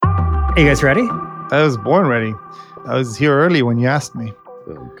Are you guys ready? I was born ready. I was here early when you asked me.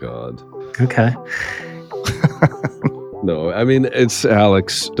 Oh, God. Okay. No, I mean, it's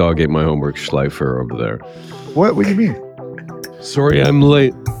Alex, dog ate my homework, Schleifer over there. What do you mean? Sorry, I'm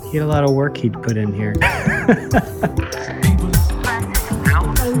late. He had a lot of work he'd put in here.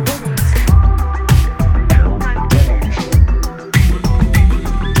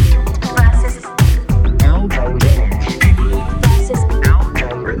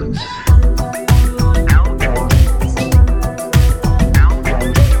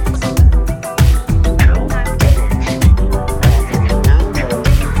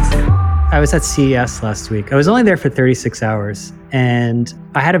 I was at CES last week. I was only there for 36 hours, and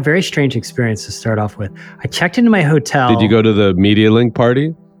I had a very strange experience to start off with. I checked into my hotel. Did you go to the Media Link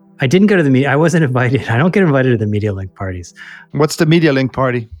party? I didn't go to the media. I wasn't invited. I don't get invited to the Media Link parties. What's the Media Link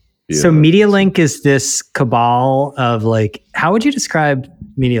party? Yeah. So Media Link is this cabal of how would you describe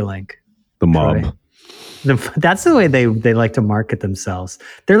Media Link? The mob. That's the way they like to market themselves.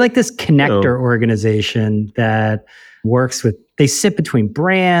 They're like this connector organization that works with, they sit between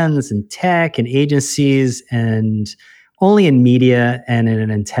brands and tech and agencies, and only in media and in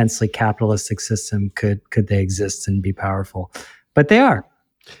an intensely capitalistic system could they exist and be powerful. But they are.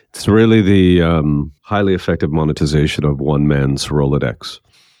 It's really the highly effective monetization of one man's Rolodex.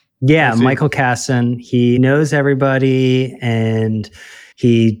 Yeah, Michael Kasson, he knows everybody and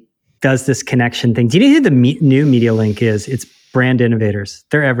he does this connection thing. Do you know who the new Media Link is? It's brand innovators.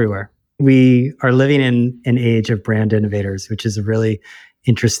 They're everywhere. We are living in an age of brand innovators, which is a really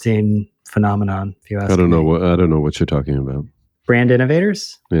interesting phenomenon, if you ask me. I don't know what you're talking about. Brand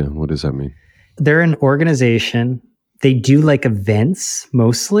innovators? Yeah, what does that mean? They're an organization. They do events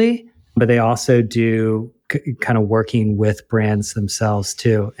mostly, but they also do kind of working with brands themselves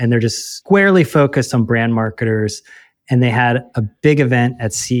too. And they're just squarely focused on brand marketers. And they had a big event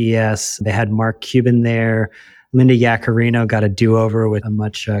at CES. They had Mark Cuban there. Linda Yaccarino got a do-over with a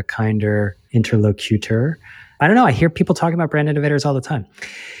much kinder interlocutor. I don't know. I hear people talking about brand innovators all the time.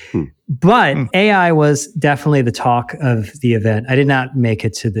 But AI was definitely the talk of the event. I did not make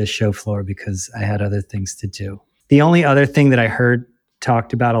it to the show floor because I had other things to do. The only other thing that I heard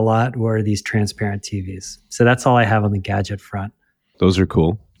talked about a lot were these transparent TVs. So that's all I have on the gadget front. Those are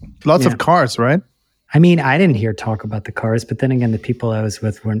cool. Lots of cars, right? I mean, I didn't hear talk about the cars, but then again, the people I was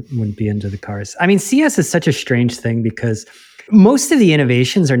with wouldn't be into the cars. I mean, CES is such a strange thing because most of the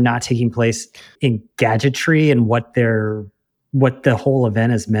innovations are not taking place in gadgetry and what the whole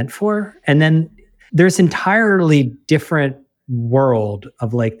event is meant for. And then there's entirely different world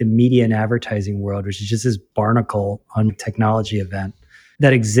of the media and advertising world, which is just this barnacle on technology event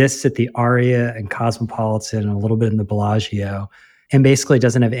that exists at the Aria and Cosmopolitan and a little bit in the Bellagio, and basically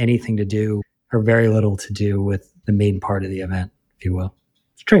doesn't have anything to do or very little to do with the main part of the event, if you will.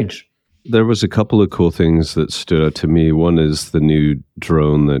 Strange. There was a couple of cool things that stood out to me. One is the new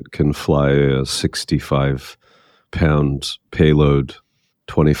drone that can fly a 65-pound payload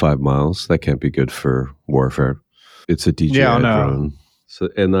 25 miles. That can't be good for warfare. It's a DJI drone. So,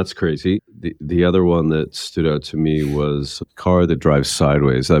 and that's crazy. The other one that stood out to me was a car that drives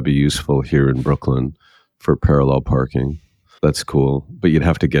sideways. That'd be useful here in Brooklyn for parallel parking. That's cool. But you'd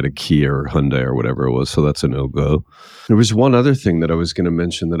have to get a Kia or Hyundai or whatever it was. So that's a no-go. There was one other thing that I was going to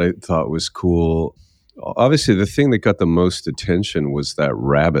mention that I thought was cool. Obviously, the thing that got the most attention was that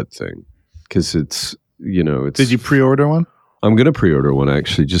rabbit thing. Because it's. Did you pre-order one? I'm going to pre-order one,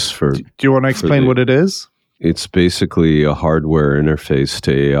 actually, just for... Do you want to explain what it is? It's basically a hardware interface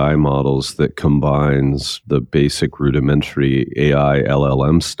to AI models that combines the basic rudimentary AI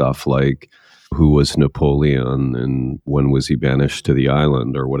LLM stuff like who was Napoleon and when was he banished to the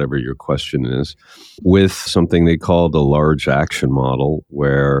island or whatever your question is, with something they call the large action model,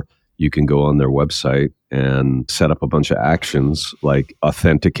 where you can go on their website and set up a bunch of actions like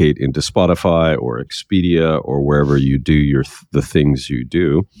authenticate into Spotify or Expedia or wherever you do the things you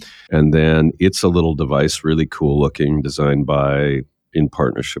do. And then it's a little device, really cool looking, designed in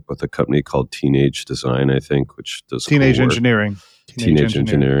partnership with a company called Teenage Design, I think, which does Teenage cool work. Engineering. Teenage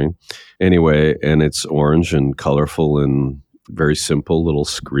Engineering. Anyway, and it's orange and colorful and very simple little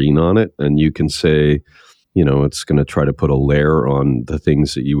screen on it. And you can say, it's going to try to put a layer on the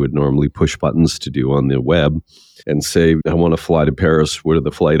things that you would normally push buttons to do on the web and say, I want to fly to Paris. What are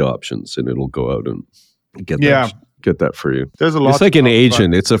the flight options? And it'll go out and get that for you. There's a lot. It's like an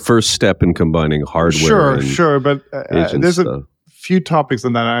agent. It's a first step in combining hardware. Sure. But there's stuff. a few topics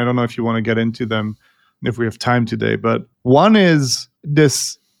on that. I don't know if you want to get into them if we have time today. But one is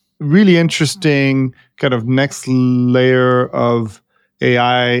this really interesting kind of next layer of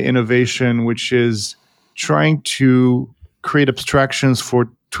AI innovation, which is trying to create abstractions for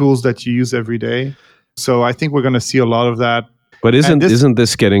tools that you use every day. So I think we're going to see a lot of that. But isn't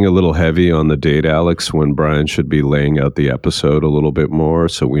this getting a little heavy on the date, Alex, when Brian should be laying out the episode a little bit more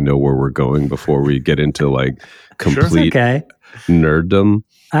so we know where we're going before we get into like complete nerddom?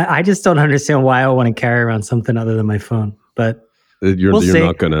 I just don't understand why I want to carry around something other than my phone. But you're see.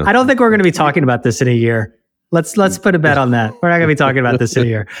 not going to. I don't think we're going to be talking about this in a year. Let's put a bet on that. We're not going to be talking about this in a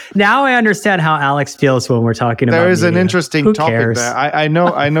year. Now I understand how Alex feels when we're talking about. There is media. An interesting Who topic cares? there. I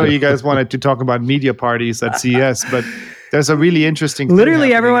know you guys wanted to talk about media parties at CES, but there's a really interesting.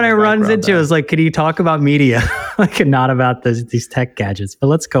 Literally everyone I runs into is like, "Can you talk about media?" Like, not about these tech gadgets. But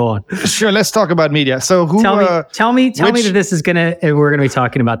let's go on. Sure, let's talk about media. So tell me that this is we're gonna be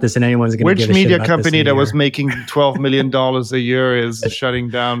talking about this, and anyone's gonna. Which media company that was making $12 million a year is shutting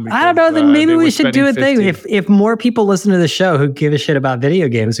down? Because, I don't know. Then maybe we should do a thing. If more people listen to the show who give a shit about video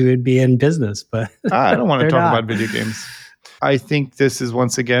games, we would be in business. But I don't want to talk about video games. I think this is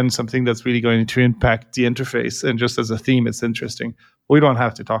once again something that's really going to impact the interface, and just as a theme, it's interesting. We don't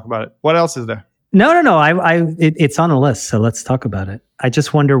have to talk about it. What else is there? No. It's on the list, so let's talk about it. I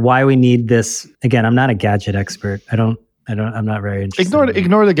just wonder why we need this. Again, I'm not a gadget expert. I'm not very interested.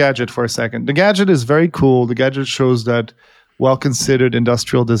 Ignore the gadget for a second. The gadget is very cool. The gadget shows that well-considered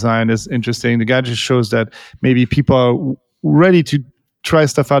industrial design is interesting. The gadget shows that maybe people are ready to try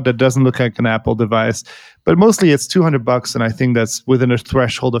stuff out that doesn't look like an Apple device. But mostly it's $200, and I think that's within a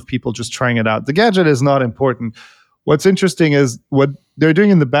threshold of people just trying it out. The gadget is not important. What's interesting is what they're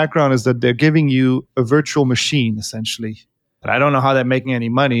doing in the background is that they're giving you a virtual machine, essentially. And I don't know how they're making any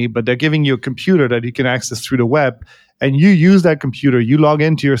money, but they're giving you a computer that you can access through the web. And you use that computer. You log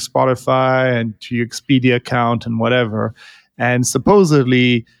into your Spotify and to your Expedia account and whatever. And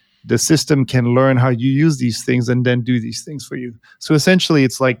supposedly, the system can learn how you use these things and then do these things for you. So essentially,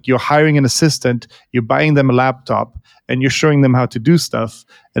 it's like you're hiring an assistant, you're buying them a laptop, and you're showing them how to do stuff.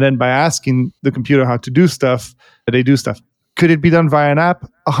 And then by asking the computer how to do stuff, they do stuff. Could it be done via an app?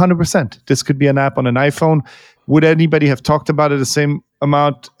 100%. This could be an app on an iPhone. Would anybody have talked about it the same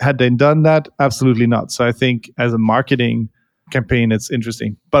amount had they done that? Absolutely not. So I think as a marketing campaign, it's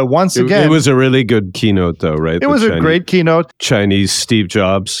interesting. But once again, it was a really good keynote, though, right? It was a great keynote. Chinese Steve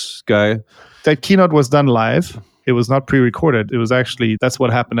Jobs guy. That keynote was done live. It was not pre-recorded. It was actually, that's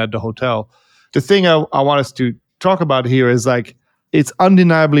what happened at the hotel. The thing I want us to talk about here is like, it's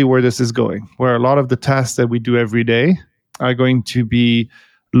undeniably where this is going, where a lot of the tasks that we do every day are going to be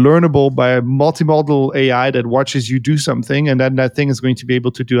learnable by a multimodal AI that watches you do something, and then that thing is going to be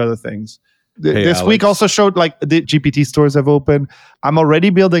able to do other things. This Alex. week also showed like the GPT stores have opened. I'm already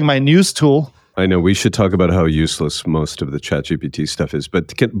building my news tool. I know we should talk about how useless most of the ChatGPT stuff is,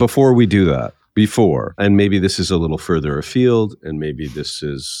 but before we do that, and maybe this is a little further afield, and maybe this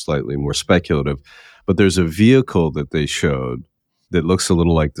is slightly more speculative, but there's a vehicle that they showed that looks a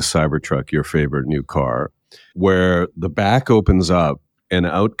little like the Cybertruck, your favorite new car, where the back opens up and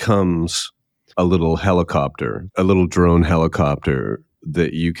out comes a little helicopter, a little drone helicopter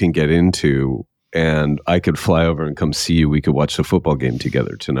that you can get into, and I could fly over and come see you. We could watch the football game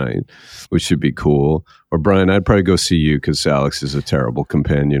together tonight, which should be cool. Or Brian, I'd probably go see you because Alex is a terrible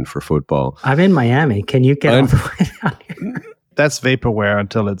companion for football. I'm in Miami. Can you get all the way down here? That's vaporware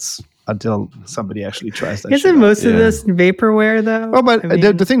until somebody actually tries that. Isn't most of this vaporware though? Oh, but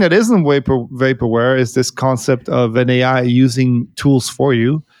the thing that isn't vaporware is this concept of an AI using tools for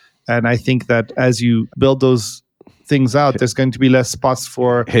you. And I think that as you build those things out, there's going to be less spots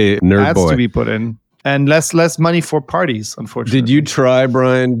for ads to be put in, and less money for parties, unfortunately. Did you try,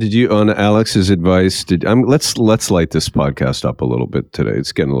 Brian? Did you, on Alex's advice? Let's light this podcast up a little bit today.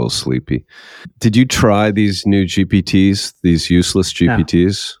 It's getting a little sleepy. Did you try these new GPTs? These useless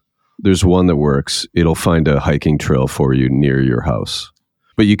GPTs? No. There's one that works. It'll find a hiking trail for you near your house,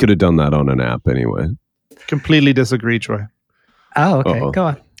 but you could have done that on an app anyway. Completely disagree, Troy. Oh, okay. Uh-oh. Go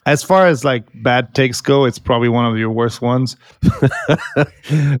on. As far as like bad takes go, it's probably one of your worst ones.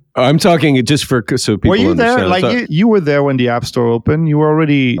 I'm talking just for so people. Were you there? Like you were there when the App Store opened. You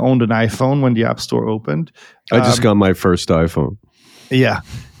already owned an iPhone when the App Store opened. I just got my first iPhone. Yeah,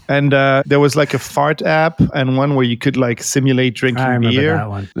 and there was like a fart app and one where you could like simulate drinking beer. I remember that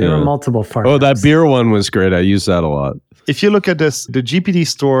one. There were multiple fart. Oh, that beer one was great. I used that a lot. If you look at this, the GPT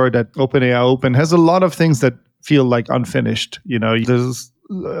store that OpenAI opened has a lot of things that feel like unfinished. You know, there's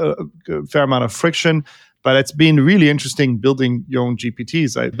a fair amount of friction, but it's been really interesting building your own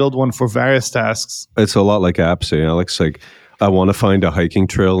GPTs. I build one for various tasks. It's a lot like apps, Alex. Like I want to find a hiking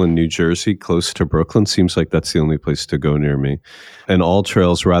trail in New Jersey close to Brooklyn. Seems like that's the only place to go near me. And all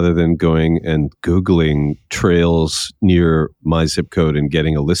trails, rather than going and Googling trails near my zip code and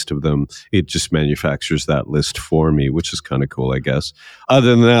getting a list of them, it just manufactures that list for me, which is kind of cool, I guess. Other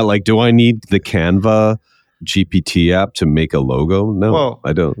than that, like, do I need the Canva GPT app to make a logo? No, well,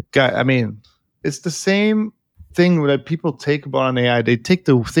 I don't. I mean, it's the same thing that people take about an AI. They take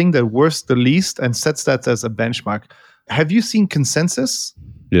the thing that works the least and sets that as a benchmark. Have you seen Consensus?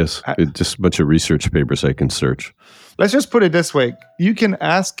 Yes, it's just a bunch of research papers I can search. Let's just put it this way. You can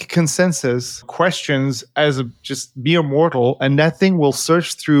ask Consensus questions as a just mere mortal, and that thing will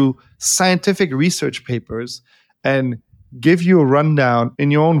search through scientific research papers and give you a rundown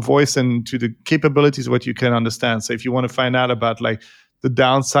in your own voice and to the capabilities of what you can understand. So if you want to find out about like the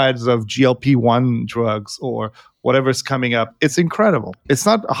downsides of GLP-1 drugs or whatever's coming up, it's incredible. It's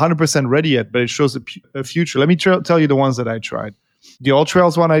not 100% ready yet, but it shows a future. Let me tell you the ones that I tried. The All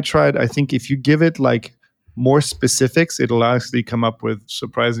Trails one I tried, I think if you give it like more specifics, it'll actually come up with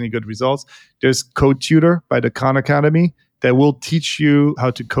surprisingly good results. There's Code Tutor by the Khan Academy that will teach you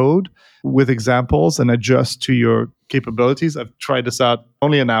how to code with examples and adjust to your capabilities. I've tried this out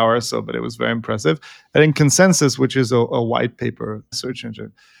only an hour or so, but it was very impressive. And then Consensus, which is a white paper search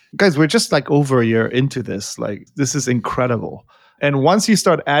engine. Guys, we're just like over a year into this. Like, this is incredible. And once you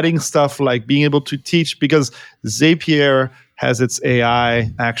start adding stuff like being able to teach, because Zapier has its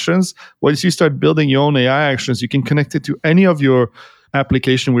AI actions, once you start building your own AI actions, you can connect it to any of your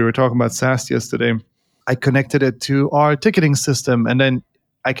application. We were talking about SaaS yesterday. I connected it to our ticketing system, and then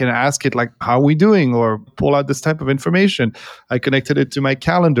I can ask it like, how are we doing? Or pull out this type of information. I connected it to my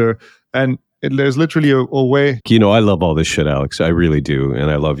calendar, and there's literally a way. You know, I love all this shit, Alex. I really do. And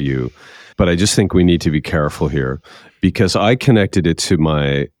I love you. But I just think we need to be careful here, because I connected it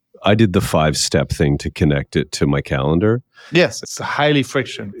to I did the 5-step thing to connect it to my calendar. Yes, it's highly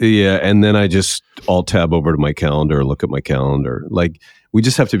friction. Yeah. And then I just alt-tab over to my calendar and look at my calendar. Like, we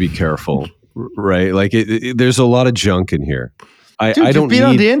just have to be careful, right? Like, there's a lot of junk in here. Dude, you've been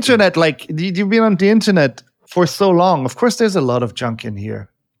on the internet, like, you've been on the internet for so long. Of course, there's a lot of junk in here.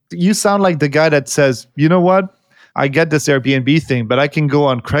 You sound like the guy that says, you know what? I get this Airbnb thing, but I can go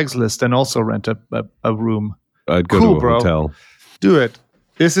on Craigslist and also rent a room. I'd go to a hotel. Do it.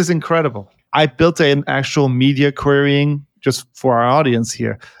 This is incredible. I built an actual media querying just for our audience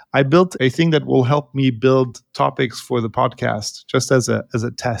here. I built a thing that will help me build topics for the podcast just as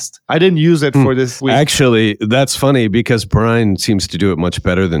a test. I didn't use it for this week. Actually, that's funny because Brian seems to do it much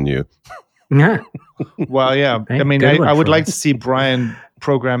better than you. Yeah. Well, yeah. I mean, I would like to see Brian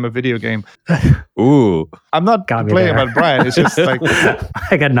program a video game. Ooh. I'm not complaining about Brian. It's just like...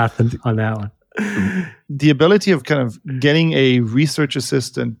 I got nothing on that one. The ability of kind of getting a research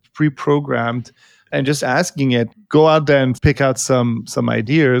assistant pre-programmed and just asking it, go out there and pick out some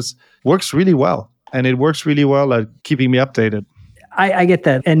ideas, works really well. And it works really well at keeping me updated. I get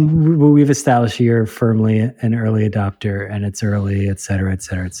that. And we've established you're firmly an early adopter and it's early, et cetera, et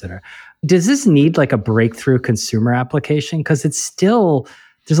cetera, et cetera. Does this need like a breakthrough consumer application? Because it's still,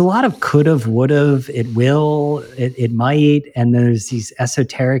 there's a lot of could've, would've, it will, it might. And there's these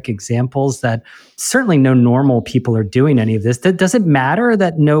esoteric examples that certainly no normal people are doing any of this. Does it matter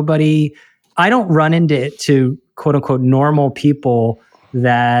that I don't run into it to quote unquote normal people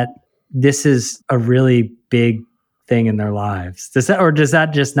that this is a really big thing in their lives? Does that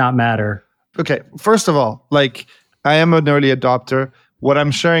just not matter? Okay. First of all, like, I am an early adopter. What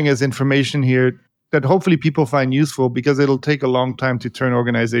I'm sharing is information here that hopefully people find useful, because it'll take a long time to turn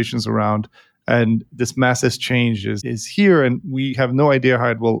organizations around. And this massive change is here, and we have no idea how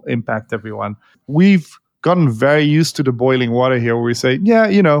it will impact everyone. We've gotten very used to the boiling water here, where we say, yeah,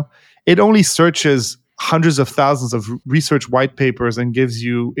 it only searches hundreds of thousands of research white papers and gives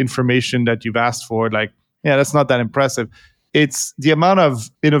you information that you've asked for. Like, yeah, that's not that impressive. It's the amount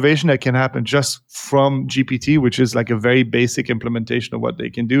of innovation that can happen just from GPT, which is like a very basic implementation of what they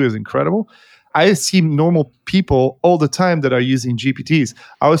can do, is incredible. I see normal people all the time that are using GPTs.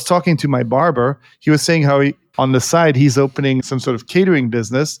 I was talking to my barber. He was saying how on the side, he's opening some sort of catering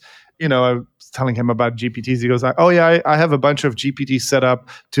business. I was telling him about GPTs. He goes, oh yeah, I have a bunch of GPTs set up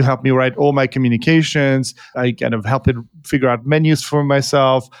to help me write all my communications. I kind of help it figure out menus for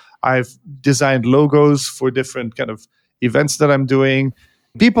myself. I've designed logos for different kind of events that I'm doing.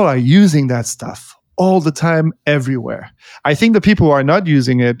 People are using that stuff all the time, everywhere. I think the people who are not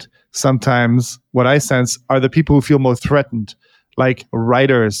using it, sometimes what I sense are the people who feel more threatened, like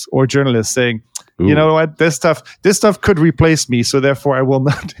writers or journalists saying, ooh, you know what, this stuff could replace me, so therefore I will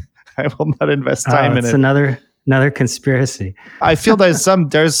not invest time in it. Another conspiracy. I feel there's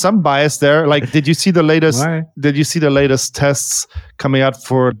some bias there. Like, did you see the latest? Right. Did you see the latest tests coming out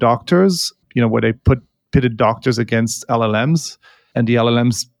for doctors? Where they pitted doctors against LLMs, and the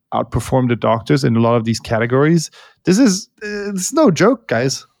LLMs outperformed the doctors in a lot of these categories. It's no joke,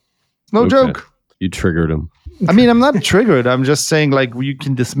 guys. No joke. You triggered him. I mean, I'm not triggered. I'm just saying, like, you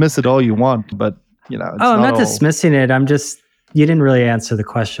can dismiss it all you want, but it's I'm not dismissing it. You didn't really answer the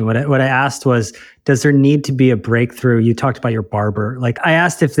question. What I asked was, does there need to be a breakthrough? You talked about your barber. Like, I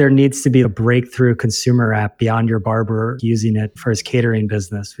asked if there needs to be a breakthrough consumer app beyond your barber using it for his catering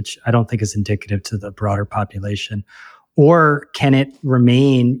business, which I don't think is indicative to the broader population. Or can it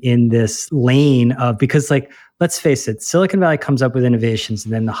remain in this lane of, because, like, let's face it, Silicon Valley comes up with innovations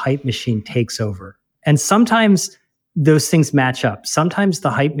and then the hype machine takes over. And sometimes those things match up. Sometimes the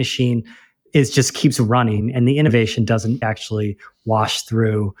hype machine just keeps running and the innovation doesn't actually wash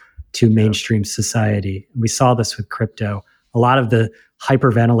through to mainstream society. We saw this with crypto. A lot of the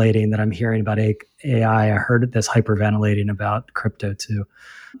hyperventilating that I'm hearing about AI, I heard this hyperventilating about crypto too.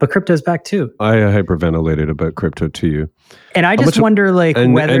 But crypto's back too. I hyperventilated about crypto to you. And I just wonder, like,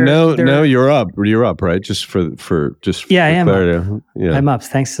 whether... And now you're up, right? Just for I am clarity. up. Yeah. I'm up,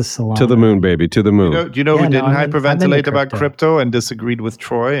 thanks to Solana. To the moon, baby, to the moon. Do you know who didn't hyperventilate about crypto and disagreed with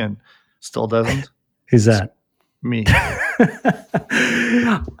Troy and still doesn't? Who's that? Me.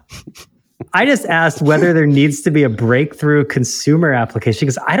 I just asked whether there needs to be a breakthrough consumer application,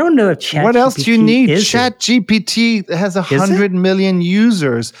 because I don't know if ChatGPT. What else do you need? ChatGPT has 100 million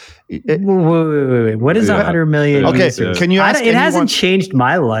users. Wait. What is 100 million users? Okay, can you ask It hasn't changed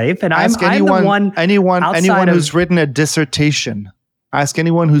my life, and I'm the one. Anyone who's written a dissertation. Ask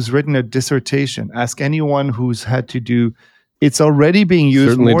anyone who's written a dissertation. Ask anyone who's had to do. It's already being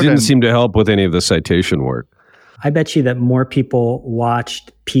used. Certainly didn't seem to help with any of the citation work. I bet you that more people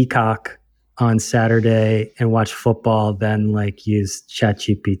watched Peacock on Saturday and watched football than, like, used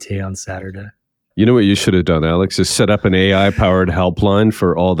ChatGPT on Saturday. You know what you should have done, Alex, is set up an AI-powered helpline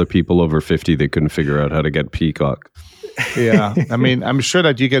for all the people over 50 that couldn't figure out how to get Peacock. Yeah, I mean, I'm sure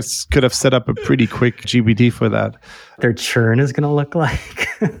that you guys could have set up a pretty quick GPT for that. Their churn is going to look like.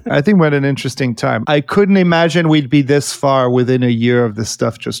 I think we're at an interesting time. I couldn't imagine we'd be this far within a year of this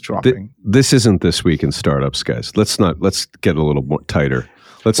stuff just dropping. This isn't This Week in Startups, guys. Let's get a little more tighter.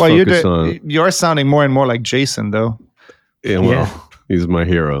 Let's focus on... You're sounding more and more like Jason, though. Yeah, well, he's my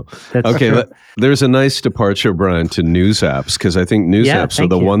hero. Okay, there's a nice departure, Brian, to news apps, because I think news apps are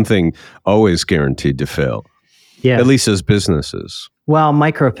the one thing always guaranteed to fail. Yeah. At least as businesses. Well,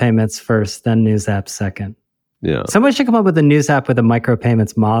 micropayments first, then news apps second. Yeah. Someone should come up with a news app with a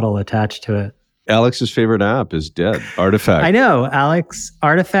micropayments model attached to it. Alex's favorite app is dead. Artifact. I know, Alex.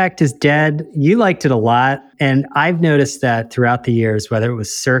 Artifact is dead. You liked it a lot. And I've noticed that throughout the years, whether it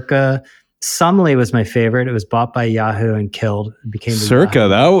was Circa, Sumly was my favorite. It was bought by Yahoo and killed. It became Circa.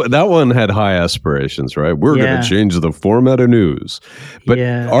 That one had high aspirations, right? We're going to change the format of news. But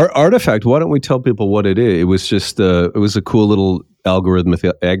Artifact, why don't we tell people what it is? It was just it was a cool little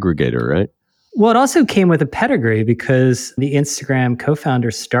algorithmic aggregator, right? Well, it also came with a pedigree because the Instagram co-founder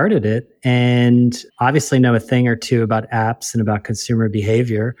started it and obviously know a thing or two about apps and about consumer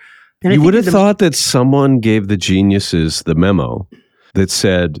behavior. And you would have thought that someone gave the geniuses the memo that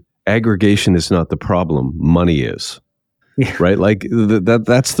said, aggregation is not the problem, money is. Yeah. Right? Like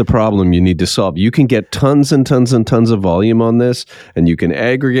that's the problem you need to solve. You can get tons and tons and tons of volume on this, and you can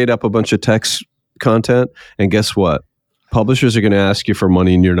aggregate up a bunch of text content, and guess what? Publishers are going to ask you for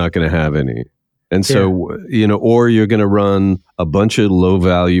money and you're not going to have any. And so, or you're going to run a bunch of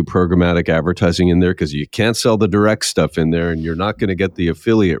low-value programmatic advertising in there because you can't sell the direct stuff in there, and you're not going to get the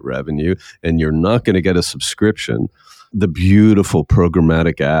affiliate revenue, and you're not going to get a subscription. The beautiful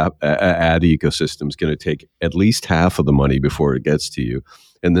programmatic ad ecosystem is going to take at least half of the money before it gets to you.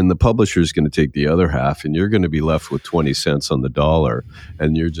 And then the publisher is going to take the other half, and you're going to be left with 20 cents on the dollar,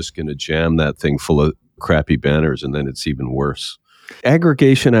 and you're just going to jam that thing full of crappy banners, and then it's even worse.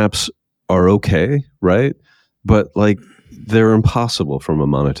 Aggregation apps are okay, right? But like they're impossible from a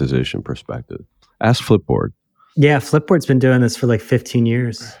monetization perspective. Ask Flipboard. Yeah, Flipboard's been doing this for like 15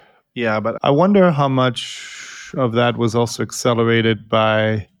 years. Yeah, but I wonder how much of that was also accelerated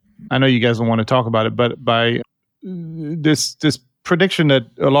by, I know you guys don't want to talk about it, but by this prediction that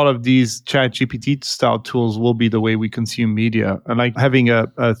a lot of these ChatGPT style tools will be the way we consume media. And like having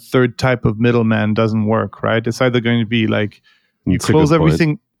a third type of middleman doesn't work, right? It's either going to be like you close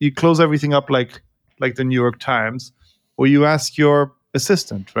everything up like the New York Times, or you ask your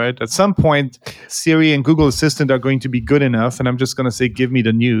assistant, right? At some point, Siri and Google Assistant are going to be good enough, and I'm just going to say, give me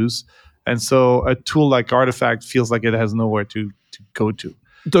the news. And so a tool like Artifact feels like it has nowhere to go to.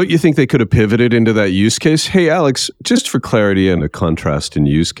 Don't you think they could have pivoted into that use case? Hey, Alex, just for clarity and a contrast in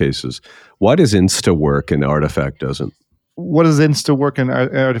use cases, why does Insta work and Artifact doesn't? What does Insta work and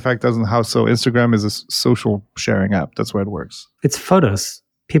Artifact doesn't? How so? Instagram is a social sharing app. That's where it works. It's photos.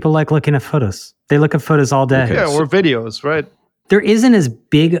 People like looking at photos. They look at photos all day. Okay. Yeah, or videos, right? There isn't as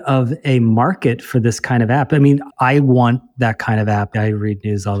big of a market for this kind of app. I mean, I want that kind of app. I read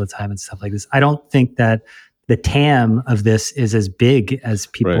news all the time and stuff like this. I don't think that the TAM of this is as big as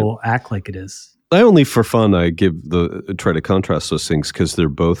people act like it is. I only for fun, I try to contrast those things because they're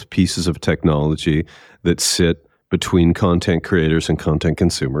both pieces of technology that sit between content creators and content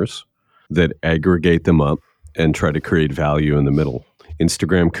consumers that aggregate them up and try to create value in the middle.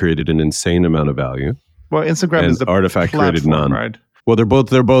 Instagram created an insane amount of value. Well, Instagram is the Artifact created none. Right? Well, they're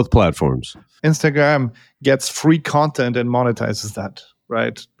both platforms. Instagram gets free content and monetizes that,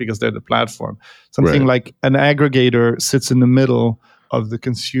 right? Because they're the platform. Something like an aggregator sits in the middle of the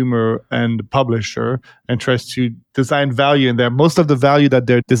consumer and the publisher and tries to design value in there. Most of the value that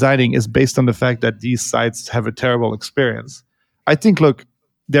they're designing is based on the fact that these sites have a terrible experience. I think, look,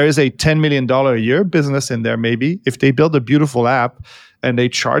 there is a $10 million a year business in there maybe. If they build a beautiful app and they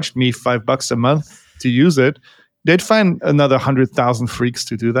charged me $5 a month to use it, they'd find another 100,000 freaks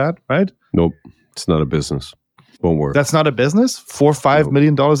to do that, right? Nope, it's not a business. Won't work. That's not a business? $4-5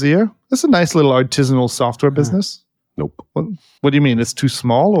 million a year? That's a nice little artisanal software business. Nope. What do you mean? It's too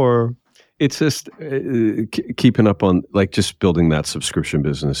small, or? It's just keeping up on, like, just building that subscription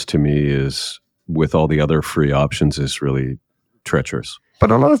business to me is, with all the other free options, is really treacherous. But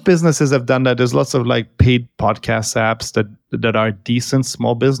a lot of businesses have done that. There's lots of like paid podcast apps that are decent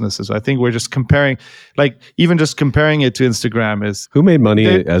small businesses. I think we're just comparing, like even just comparing it to Instagram is who made money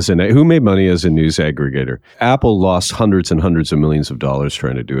as a news aggregator. Apple lost hundreds and hundreds of millions of dollars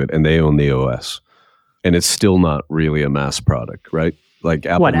trying to do it, and they own the OS, and it's still not really a mass product, right? Like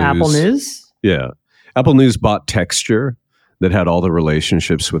Apple News. Apple News? Yeah, Apple News bought Texture, that had all the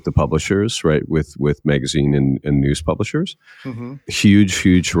relationships with the publishers, right? With magazine and news publishers. Mm-hmm.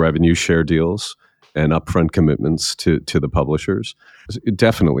 Huge revenue share deals and upfront commitments to the publishers. It's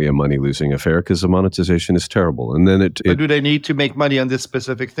definitely a money-losing affair because the monetization is terrible. And then But do they need to make money on this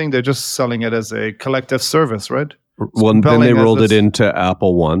specific thing? They're just selling it as a collective service, right? Well, then they rolled it into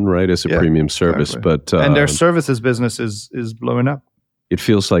Apple One, right, as a premium service. Exactly. But and their services business is blowing up. It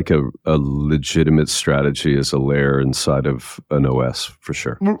feels like a legitimate strategy as a layer inside of an OS, for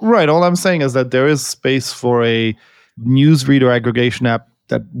sure. Right. All I'm saying is that there is space for a newsreader aggregation app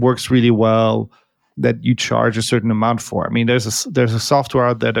that works really well, that you charge a certain amount for. I mean, there's a software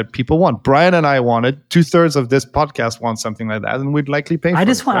out there that people want. Brian and I want it. 2/3 of this podcast want something like that, and we'd likely pay for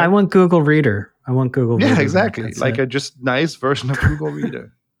it. I want Google Reader. I want Google Reader. Yeah, exactly. Like a just nice version of Google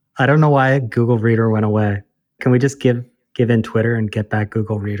Reader. I don't know why Google Reader went away. Can we just give in Twitter and get back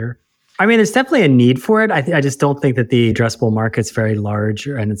Google Reader? I mean, there's definitely a need for it. I just don't think that the addressable market's very large,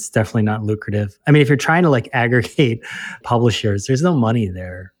 and it's definitely not lucrative. I mean, if you're trying to like aggregate publishers, there's no money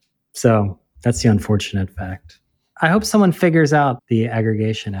there. So that's the unfortunate fact. I hope someone figures out the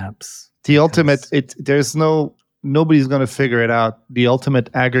aggregation apps. The ultimate, nobody's going to figure it out. The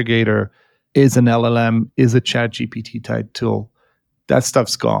ultimate aggregator is an LLM, is a ChatGPT type tool. That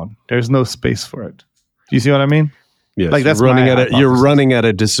stuff's gone. There's no space for it. Do you see what I mean? Yes, like that's you're running at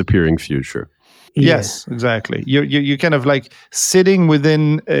a disappearing future. Yeah. Yes, exactly. You're kind of like sitting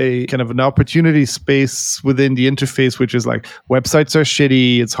within a kind of an opportunity space within the interface, which is like websites are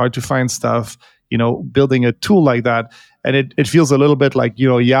shitty. It's hard to find stuff. Building a tool like that, and it feels a little bit like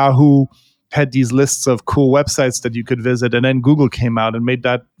Yahoo had these lists of cool websites that you could visit, and then Google came out and made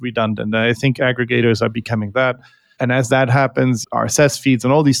that redundant. And I think aggregators are becoming that. And as that happens, RSS feeds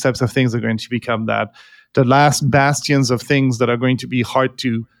and all these types of things are going to become that. The last bastions of things that are going to be hard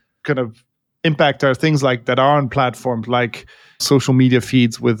to kind of impact are things like that are on platforms like social media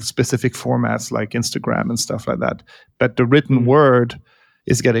feeds with specific formats like Instagram and stuff like that. But the written word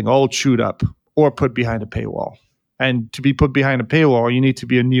is getting all chewed up or put behind a paywall. And to be put behind a paywall, you need to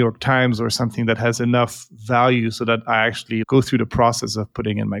be a New York Times or something that has enough value so that I actually go through the process of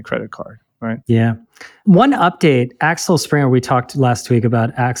putting in my credit card. Right. Yeah. One update, Axel Springer, we talked last week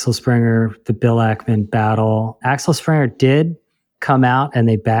about Axel Springer, the Bill Ackman battle. Axel Springer did come out and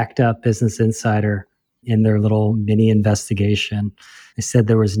they backed up Business Insider in their little mini investigation. They said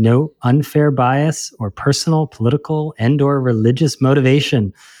there was no unfair bias or personal, political, and/or religious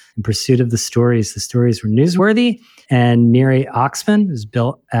motivation in pursuit of the stories. The stories were newsworthy. And Neri Oxman, who's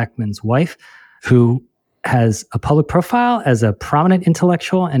Bill Ackman's wife, who has a public profile as a prominent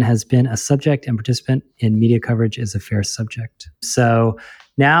intellectual and has been a subject and participant in media coverage as a fair subject. So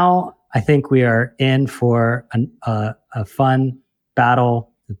now I think we are in for a fun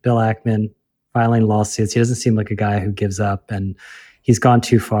battle Bill Ackman filing lawsuits. He doesn't seem like a guy who gives up, and he's gone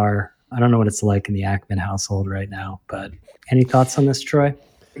too far. I don't know what it's like in the Ackman household right now, but any thoughts on this, Troy?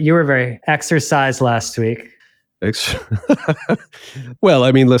 You were very exercised last week. Well,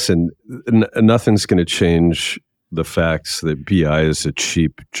 I mean, listen, nothing's going to change the facts that BI is a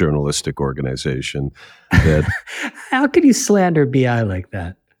cheap journalistic organization. That How could you slander BI like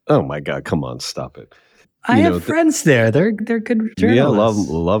that? Oh my God, come on, stop it. I have friends there. They're good journalists. Yeah,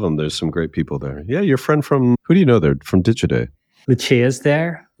 love them. There's some great people there. Yeah, your friend from, who do you know there? From Digiday. Lucia's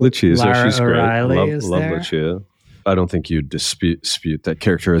there. Lucia's there. She's O'Reilly great. is love there. Lucia. I don't think you'd dispute that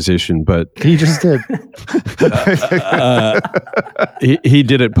characterization, but He just did. he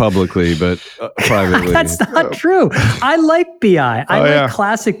did it publicly, but privately. That's not true. I like BI. I like yeah.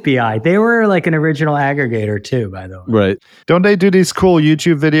 classic BI. They were like an original aggregator too, by the way. Right. Don't they do these cool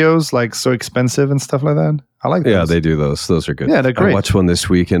YouTube videos like So Expensive and stuff like that? I like those. Yeah, they do those. Those are good. Yeah, they're great. I watched one this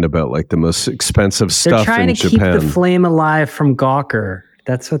weekend about like the most expensive They're stuff trying in to Japan. keep the flame alive from Gawker.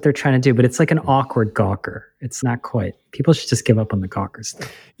 That's what they're trying to do, but it's like an awkward Gawker. It's not quite. People should just give up on the Gawker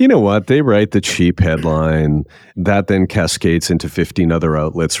stuff. You know what? They write the cheap headline that then cascades into 15 other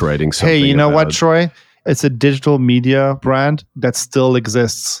outlets writing something. Hey, you know what, about- Troy? It's a digital media brand that still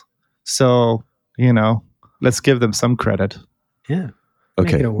exists. So, let's give them some credit. Yeah.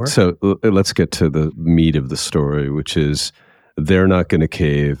 Okay, Making it work. so let's get to the meat of the story, which is they're not going to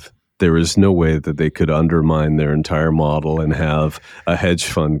cave. There is no way that they could undermine their entire model and have a hedge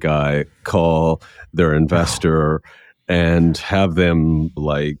fund guy call their investor and have them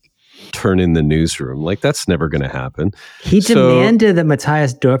like turn in the newsroom. Like that's never going to happen. He demanded that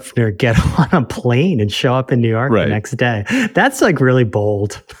Matthias Döpfner get on a plane and show up in New York Right. the next day. That's like really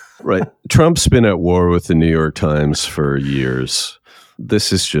bold. Right. Trump's been at war with the New York Times for years.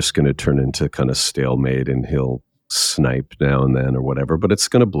 This is just going to turn into kind of stalemate and he'll snipe now and then or whatever, but it's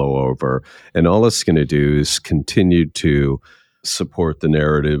going to blow over. And all it's going to do is continue to support the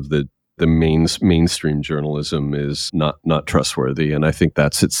narrative that the mainstream journalism is not trustworthy. And I think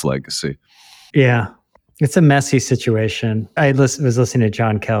that's its legacy. Yeah. It's a messy situation. I was listening to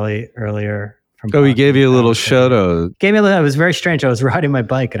John Kelly earlier. Oh, he gave you a little shout out. Gave me a little, it was very strange. I was riding my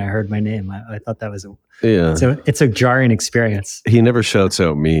bike and I heard my name. I thought that was it's a jarring experience. He never shouts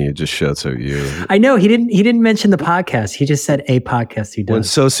out me, he just shouts out you. I know he didn't mention the podcast. He just said a podcast he does. When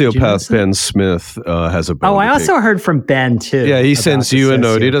sociopath Ben Smith has a bone I to also pick. heard from Ben too. Yeah, he about sends the you a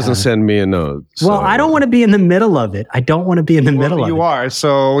note. He sociopath. doesn't send me a note. Well, I don't want to be in the middle of it. I don't want to be in the middle of it. You are.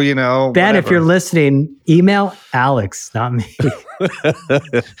 So, Ben, whatever. if you're listening, email Alex, not me.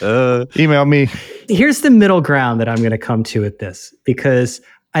 Email me. Here's the middle ground that I'm going to come to with this, because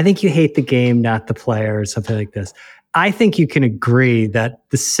I think you hate the game, not the player, or something like this. I think you can agree that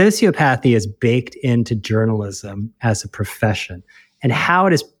the sociopathy is baked into journalism as a profession, and how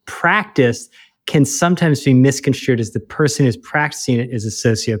it is practiced can sometimes be misconstrued as the person who's practicing it is a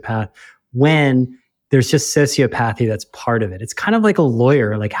sociopath when there's just sociopathy that's part of it. It's kind of like a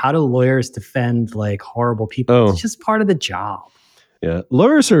lawyer. Like, how do lawyers defend like horrible people? Oh. It's just part of the job. Yeah,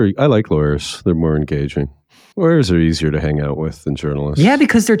 I like lawyers. They're more engaging. Lawyers are easier to hang out with than journalists. Yeah,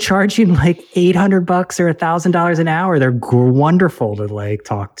 because they're charging like $800 or $1,000 an hour. They're wonderful to like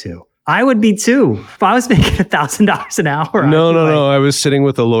talk to. I would be too. If I was making $1,000 an hour. No. I was sitting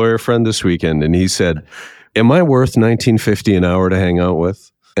with a lawyer friend this weekend and he said, "Am I worth $19.50 an hour to hang out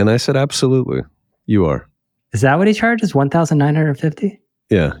with?" And I said, "Absolutely, you are." Is that what he charges? $1,950?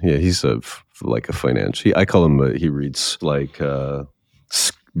 Yeah. He's like a financial. I call him. He reads like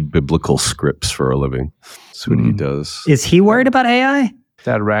biblical scripts for a living. That's what he does. Is he worried about AI?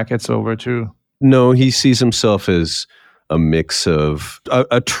 That racket's over too. No, he sees himself as a mix of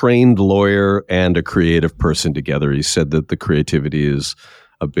a trained lawyer and a creative person together. He said that the creativity is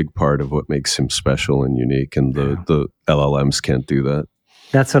a big part of what makes him special and unique, and the LLMs can't do that.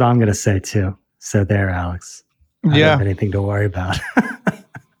 That's what I'm going to say too. So there, Alex. I don't Yeah. have anything to worry about.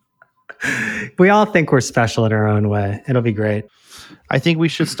 We all think we're special in our own way. It'll be great. I think we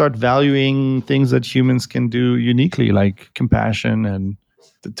should start valuing things that humans can do uniquely, like compassion and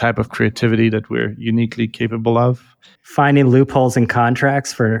the type of creativity that we're uniquely capable of. Finding loopholes in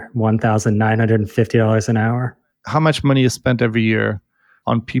contracts for $1,950 an hour. How much money is spent every year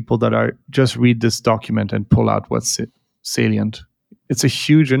on people that are just read this document and pull out what's salient? It's a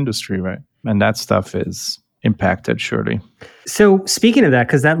huge industry, right? And that stuff is impacted, surely. So speaking of that,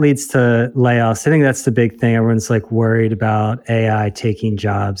 because that leads to layoffs, I think that's the big thing. Everyone's like worried about AI taking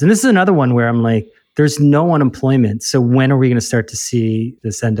jobs. And this is another one where I'm like, there's no unemployment. So when are we going to start to see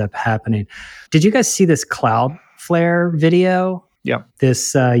this end up happening? Did you guys see this Cloudflare video? Yeah.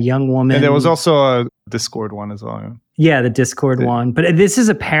 This young woman. And there was also a Discord one as well. Yeah, the Discord one. But this is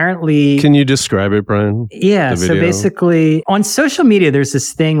apparently... Can you describe it, Brian? Yeah, so basically on social media, there's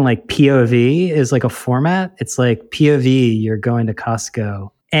this thing like POV is like a format. It's like POV, you're going to Costco.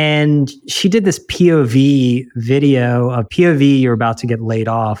 And she did this POV video of POV, you're about to get laid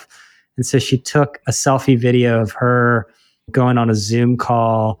off. And so she took a selfie video of her going on a Zoom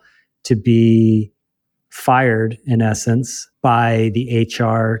call to be fired, in essence, by the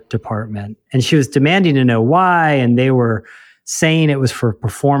HR department. And she was demanding to know why. And they were saying it was for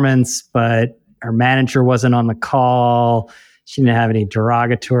performance, but her manager wasn't on the call. She didn't have any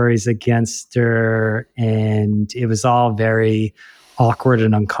derogatories against her. And it was all very awkward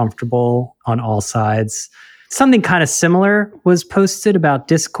and uncomfortable on all sides. Something kind of similar was posted about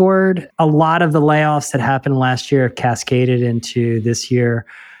Discord. A lot of the layoffs that happened last year have cascaded into this year.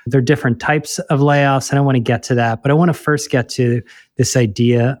 There are different types of layoffs. I don't want to get to that, but I want to first get to this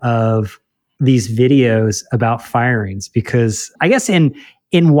idea of these videos about firings, because I guess in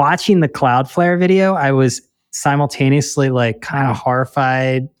watching the Cloudflare video, I was simultaneously like kind of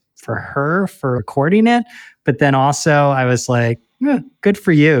horrified for her for recording it. But then also I was like, good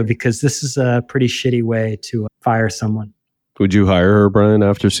for you, because this is a pretty shitty way to fire someone. Would you hire her, Brian,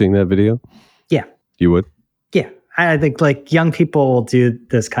 after seeing that video? Yeah. You would? Yeah. I think like young people will do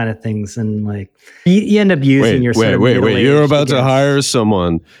this kind of things, and like you end up using your Wait. You're about to hire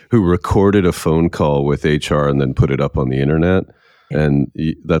someone who recorded a phone call with HR and then put it up on the internet. And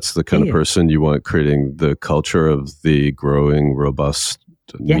that's the kind of person you want creating the culture of the growing, robust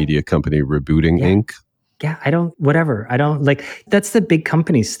media company Rebooting Inc. Yeah, I don't like, that's the big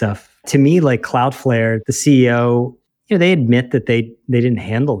company stuff. To me, like Cloudflare, the CEO, they admit that they didn't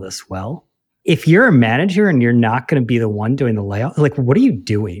handle this well. If you're a manager and you're not going to be the one doing the layoff, like, what are you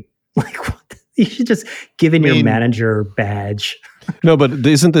doing? Like, you should just give in your manager badge. No, but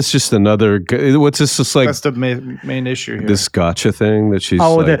isn't this just another? What's this? Just like that's the main issue here. This gotcha thing that she's.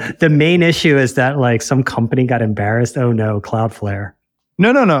 Oh, the main issue is that like some company got embarrassed. Oh no, Cloudflare.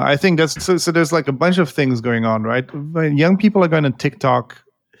 No. I think that's so. There's like a bunch of things going on, right? Young people are going to TikTok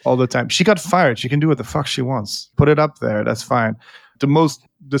all the time. She got fired. She can do what the fuck she wants. Put it up there. That's fine. The most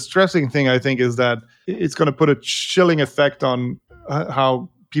distressing thing, I think, is that it's going to put a chilling effect on how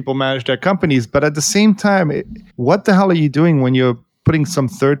people manage their companies. But at the same time, what the hell are you doing when you're putting some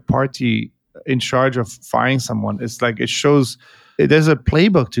third party in charge of firing someone? It's like, it shows there's a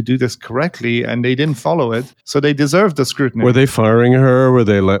playbook to do this correctly, and they didn't follow it, so they deserve the scrutiny. Were they firing her?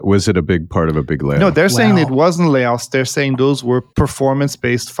 Was it a big part of a big layoff? No, they're saying it wasn't layoffs. They're saying those were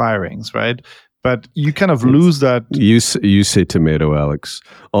performance-based firings, right? But you kind of lose that. You say tomato, Alex.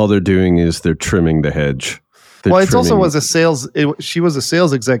 All they're doing is they're trimming the hedge. It also was a sales. She was a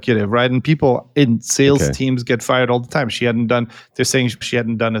sales executive, right? And people in sales teams get fired all the time. They're saying she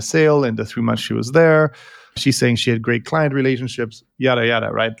hadn't done a sale in the 3 months she was there. She's saying she had great client relationships, yada yada,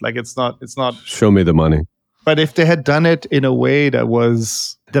 right? Like it's not. Show me the money. But if they had done it in a way that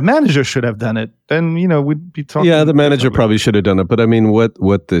was, the manager should have done it, then, we'd be talking. Yeah, the manager probably should have done it. But I mean,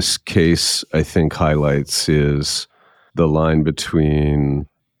 what this case, I think, highlights is the line between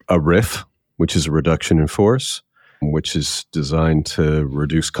a RIF, which is a reduction in force, which is designed to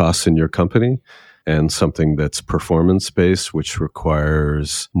reduce costs in your company, and something that's performance-based, which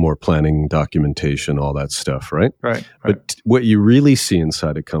requires more planning, documentation, all that stuff, right? Right. But what you really see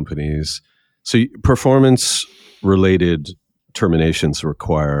inside of companies, so performance-related terminations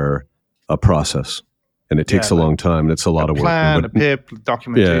require a process, and it takes a long time, and it's a lot of work. Plan, a PIP,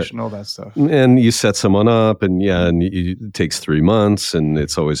 documentation, all that stuff. And you set someone up, and it takes 3 months, and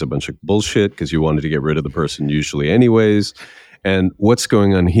it's always a bunch of bullshit because you wanted to get rid of the person usually anyways. And what's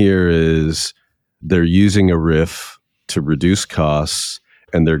going on here is they're using a RIF to reduce costs,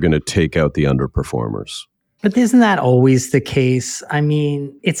 and they're going to take out the underperformers. But isn't that always the case? I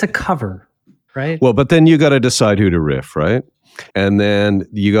mean, it's a cover, right? Well, but then you got to decide who to RIF, right? And then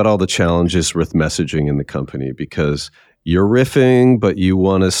you got all the challenges with messaging in the company, because you're riffing, but you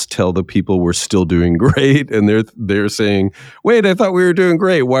want to tell the people we're still doing great, and they're saying, "Wait, I thought we were doing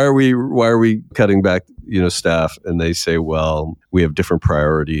great. Why are we cutting back, staff?" And they say, "Well, we have different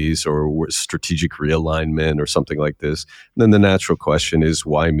priorities, or we're strategic realignment, or something like this." And then the natural question is,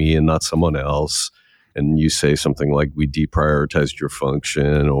 why me and not someone else? And you say something like, "We deprioritized your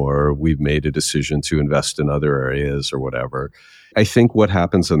function," or "We've made a decision to invest in other areas," or whatever. I think what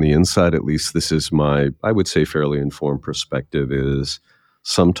happens on the inside, at least this is my, I would say, fairly informed perspective, is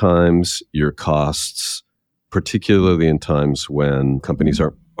sometimes your costs, particularly in times when companies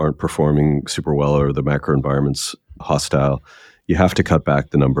aren't performing super well or the macro environment's hostile, you have to cut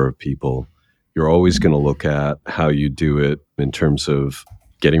back the number of people. You're always going to look at how you do it in terms of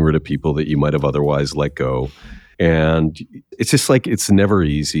getting rid of people that you might have otherwise let go. And it's just like, it's never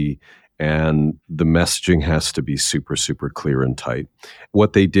easy. And the messaging has to be super, super clear and tight.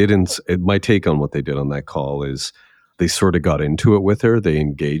 What they did, my take on what they did on that call is they sort of got into it with her. They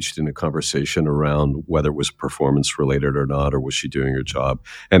engaged in a conversation around whether it was performance related or not, or was she doing her job?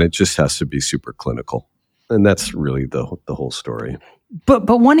 And it just has to be super clinical. And that's really the whole story. But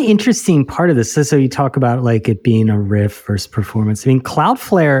one interesting part of this is, so you talk about like it being a riff versus performance. I mean,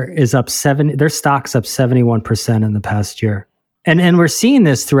 Cloudflare is up their stock's up 71% in the past year. And we're seeing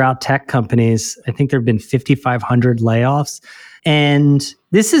this throughout tech companies. I think there have been 5,500 layoffs. And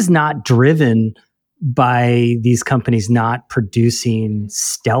this is not driven by these companies not producing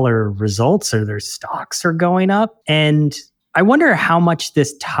stellar results, or their stocks are going up. And I wonder how much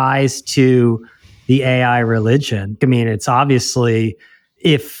this ties to the AI religion. I mean, it's obviously,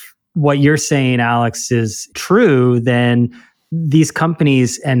 if what you're saying, Alex, is true, then these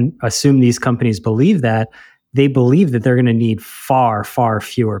companies, and assume these companies believe that, they believe that they're going to need far, far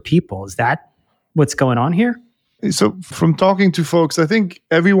fewer people. Is that what's going on here? So from talking to folks, I think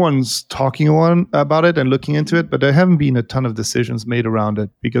everyone's talking about it and looking into it, but there haven't been a ton of decisions made around it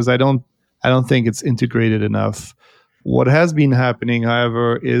because I don't think it's integrated enough. What has been happening,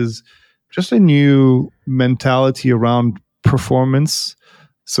 however, is just a new mentality around performance.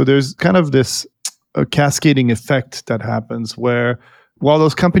 So there's kind of this cascading effect that happens where while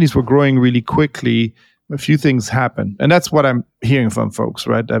those companies were growing really quickly, a few things happen. And that's what I'm hearing from folks,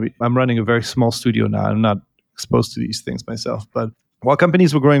 right? I mean, I'm running a very small studio now. I'm not exposed to these things myself. But while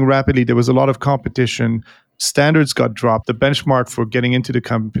companies were growing rapidly, there was a lot of competition. Standards got dropped. The benchmark for getting into the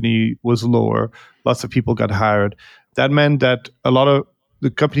company was lower. Lots of people got hired. That meant that a lot of the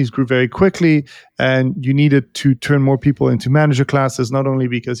companies grew very quickly, and you needed to turn more people into manager classes, not only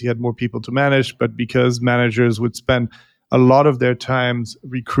because you had more people to manage, but because managers would spend a lot of their times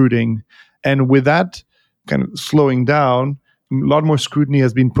recruiting. And with that kind of slowing down, a lot more scrutiny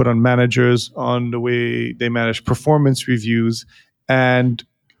has been put on managers on the way they manage performance reviews. And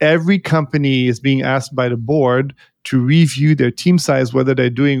every company is being asked by the board to review their team size, whether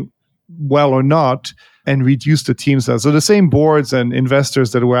they're doing well or not, and reduce the team size. So the same boards and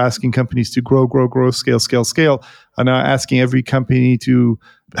investors that were asking companies to grow, scale, are now asking every company to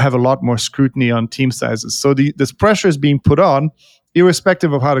have a lot more scrutiny on team sizes. So this pressure is being put on,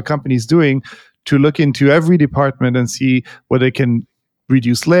 irrespective of how the company is doing, to look into every department and see where they can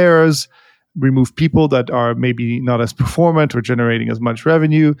reduce layers, remove people that are maybe not as performant or generating as much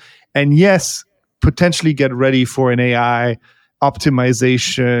revenue, and yes, potentially get ready for an AI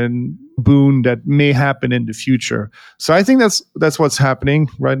optimization boon that may happen in the future. So I think that's what's happening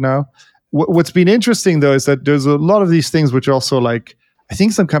right now. What's been interesting, though, is that there's a lot of these things which also, like, I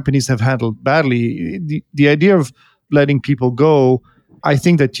think some companies have handled badly. The idea of letting people go, I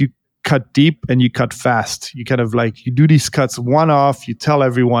think that you cut deep and you cut fast. You kind of like, you do these cuts one-off, you tell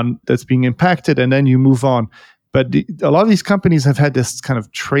everyone that's being impacted, and then you move on. But a lot of these companies have had this kind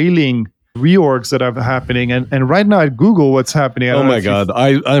of trailing reorgs that are happening. And right now at Google, what's happening? Oh my God.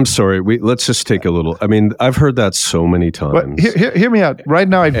 I'm sorry. Let's just take a little. I mean, I've heard that so many times. But hear me out. Right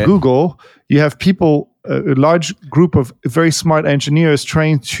now at Google, you have people, a large group of very smart engineers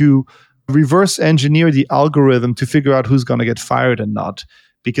trying to reverse engineer the algorithm to figure out who's going to get fired and not.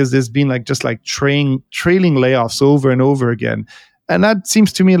 Because there's been trailing layoffs over and over again. And that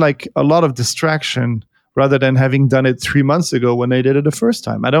seems to me like a lot of distraction rather than having done it 3 months ago when they did it the first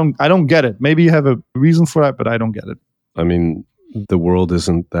time. I don't get it. Maybe you have a reason for that, but I don't get it. I mean, the world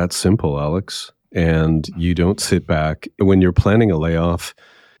isn't that simple, Alex. And you don't sit back. When you're planning a layoff,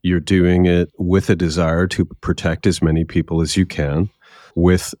 you're doing it with a desire to protect as many people as you can,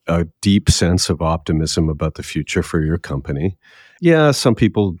 with a deep sense of optimism about the future for your company. Yeah, some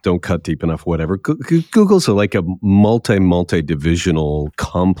people don't cut deep enough, whatever. Google's like a multi-divisional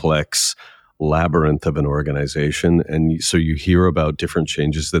complex labyrinth of an organization. And so you hear about different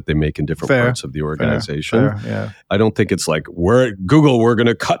changes that they make in different parts of the organization. Fair, yeah. I don't think it's like, we're at Google, we're going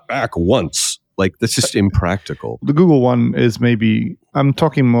to cut back once. Like, that's just impractical. The Google one is maybe, I'm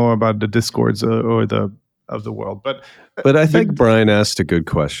talking more about the Discords of the world. But I think Brian asked a good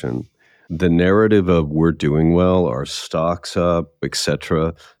question. The narrative of we're doing well, our stock's up,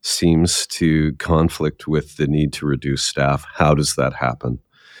 etc., seems to conflict with the need to reduce staff. How does that happen?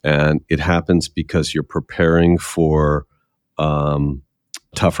 And it happens because you're preparing for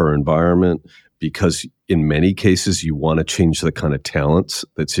tougher environment, because in many cases you want to change the kind of talents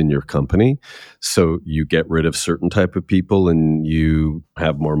that's in your company. So you get rid of certain type of people and you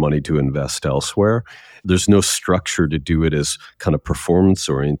have more money to invest elsewhere. There's no structure to do it as kind of performance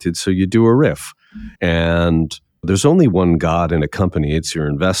oriented. So you do a riff. And There's only one God in a company. It's your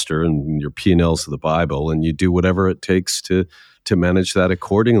investor, and your P&L's the Bible, and you do whatever it takes to manage that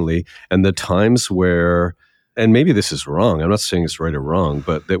accordingly. And the times where, and maybe this is wrong, I'm not saying it's right or wrong,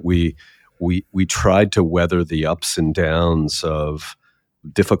 but that we tried to weather the ups and downs of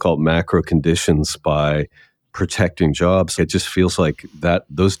difficult macro conditions by protecting jobs. It just feels like that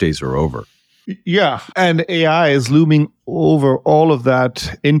those days are over. Yeah, and AI is looming over all of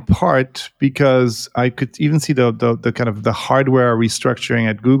that in part because I could even see the kind of the hardware restructuring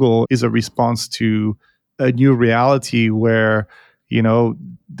at Google is a response to a new reality where,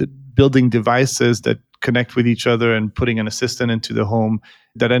 the building devices that connect with each other and putting an assistant into the home,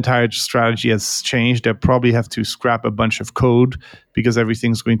 that entire strategy has changed. They probably have to scrap a bunch of code because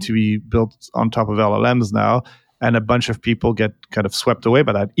everything's going to be built on top of LLMs now. And a bunch of people get kind of swept away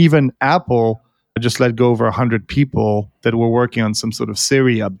by that. Even Apple just let go over 100 people that were working on some sort of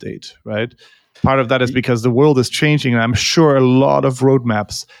Siri update, right? Part of that is because the world is changing, and I'm sure a lot of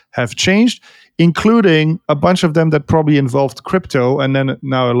roadmaps have changed, including a bunch of them that probably involved crypto, and then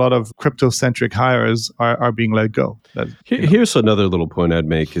now a lot of crypto-centric hires are being let go. Here's another little point I'd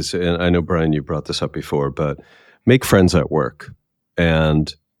make is, and I know, Brian, you brought this up before, but make friends at work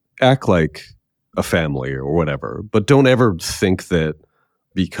and act like a family or whatever, but don't ever think that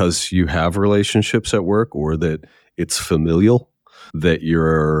because you have relationships at work or that it's familial that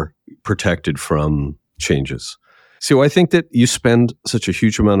you're protected from changes. So I think that you spend such a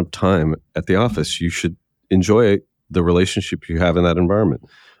huge amount of time at the office, you should enjoy the relationship you have in that environment,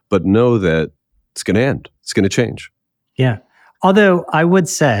 but know that it's going to end. It's going to change. Yeah. Although I would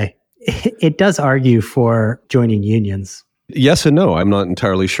say it does argue for joining unions. Yes and no. I'm not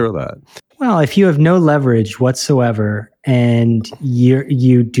entirely sure of that. Well, if you have no leverage whatsoever and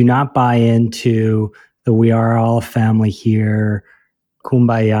you do not buy into the we are all a family here,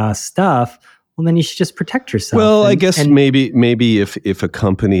 kumbaya stuff, well, then you should just protect yourself. Well, I guess maybe if a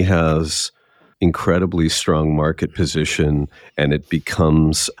company has incredibly strong market position and it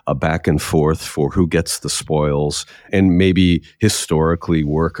becomes a back and forth for who gets the spoils, and maybe historically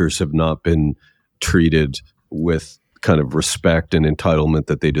workers have not been treated with kind of respect and entitlement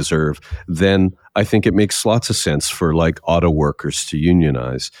that they deserve, then I think it makes lots of sense for like auto workers to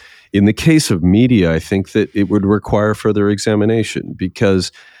unionize. In the case of media, I think that it would require further examination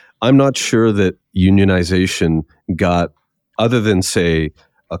because I'm not sure that unionization got, other than say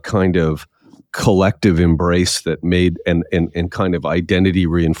a kind of collective embrace that made and kind of identity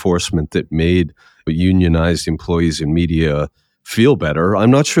reinforcement that made unionized employees in media feel better. I'm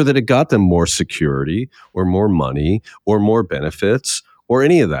not sure that it got them more security or more money or more benefits or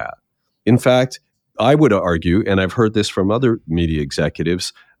any of that. In fact, I would argue, and I've heard this from other media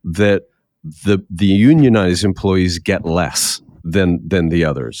executives, that the unionized employees get less than the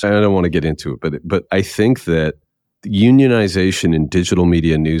others. I don't want to get into it, but I think that unionization in digital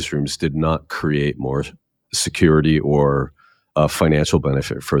media newsrooms did not create more security or financial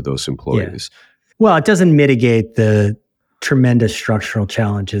benefit for those employees. Yeah. Well, it doesn't mitigate the tremendous structural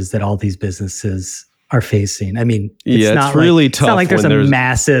challenges that all these businesses are facing. I mean, it's really tough. It's not like there's a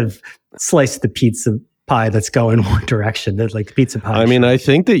massive slice of the pizza pie that's going one direction. That's like the pizza pie. I mean, I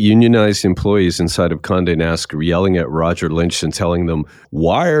think that unionized employees inside of Condé Nast are yelling at Roger Lynch and telling them,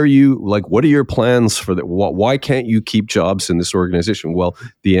 "Why are you like? What are your plans for that? Why can't you keep jobs in this organization?" Well,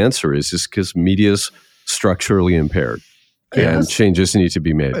 the answer is because media's structurally impaired, and changes need to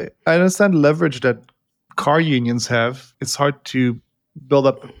be made. I understand leverage that car unions have. It's hard to build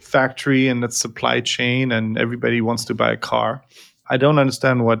up a factory and its supply chain and everybody wants to buy a car. I don't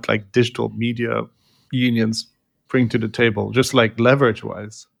understand what like digital media unions bring to the table, just like leverage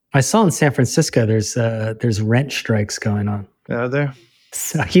wise. I saw in San Francisco there's rent strikes going on. Yeah, there.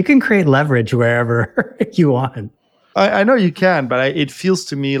 So you can create leverage wherever you want. I know you can, but it feels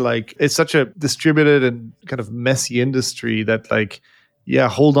to me like it's such a distributed and kind of messy industry that like, yeah,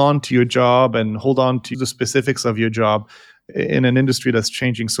 hold on to your job and hold on to the specifics of your job in an industry that's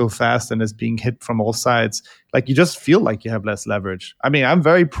changing so fast and is being hit from all sides. Like you just feel like you have less leverage. I mean, I'm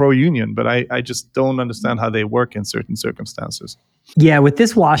very pro-union, but I just don't understand how they work in certain circumstances. Yeah, with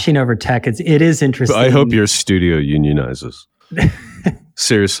this washing over tech, it is interesting. I hope your studio unionizes.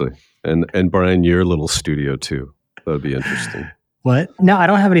 Seriously. And Brian, your little studio too. That would be interesting. What? No, I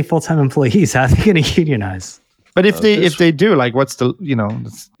don't have any full-time employees. How are they going to unionize? But if they do, like, what's the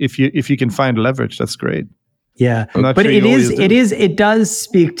if you can find leverage, that's great. Yeah, but sure it does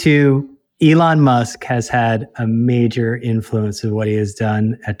speak to Elon Musk has had a major influence of what he has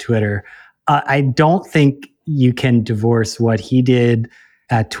done at Twitter. I don't think you can divorce what he did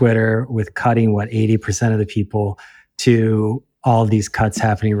at Twitter with cutting 80% of the people to all these cuts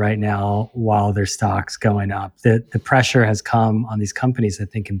happening right now while their stock's going up. The pressure has come on these companies. I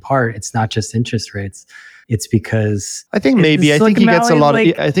think in part it's not just interest rates. It's because I think he gets a lot.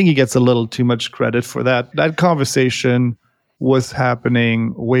 I think he gets a little too much credit for that. That conversation was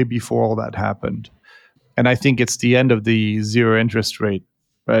happening way before all that happened, and I think it's the end of the zero interest rate,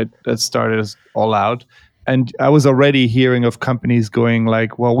 right? That started us all out, and I was already hearing of companies going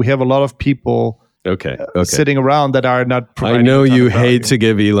like, "Well, we have a lot of people." Okay. Sitting around that are not providing. I know you hate to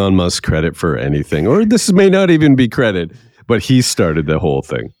give Elon Musk credit for anything, or this may not even be credit, but he started the whole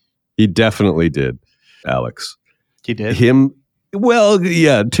thing. He definitely did, Alex. He did? Well,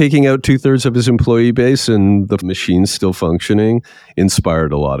 yeah, taking out 2/3 of his employee base and the machines still functioning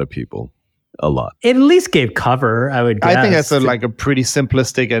inspired a lot of people. A lot. It at least gave cover, I would guess. I think that's a pretty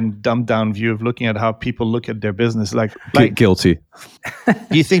simplistic and dumbed down view of looking at how people look at their business. Like guilty.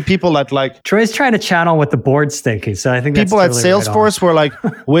 Do you think people at like Troy's trying to channel what the board's thinking, so I think people that's at totally Salesforce were like,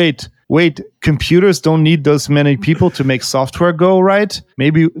 wait, computers don't need those many people to make software go right?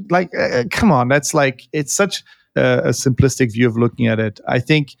 Maybe come on, that's like it's such a simplistic view of looking at it. I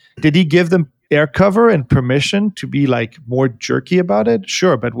think did he give them air cover and permission to be like more jerky about it?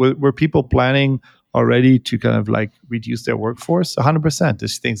 Sure, but were people planning already to kind of like reduce their workforce? 100%.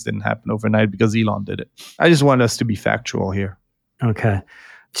 These things didn't happen overnight because Elon did it. I just want us to be factual here. Okay.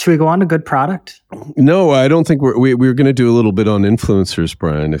 Should we go on to good product? No, I don't think we're going to do a little bit on influencers,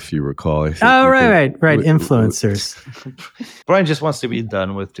 Brian, if you recall. Right. Influencers. Brian just wants to be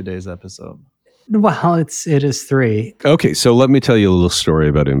done with today's episode. Well, it is 3. Okay, so let me tell you a little story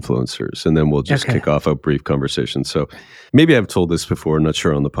about influencers, and then we'll just kick off a brief conversation. So maybe I've told this before, I'm not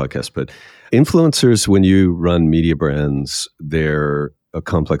sure on the podcast, but influencers, when you run media brands, they're a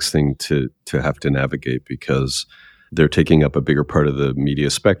complex thing to have to navigate because they're taking up a bigger part of the media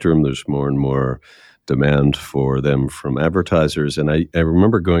spectrum. There's more and more demand for them from advertisers. And I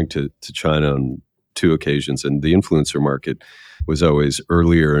remember going to China on 2 occasions, and the influencer market was always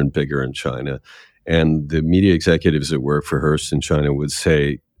earlier and bigger in China. And the media executives that work for Hearst in China would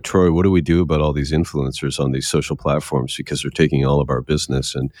say, Troy, what do we do about all these influencers on these social platforms? Because they're taking all of our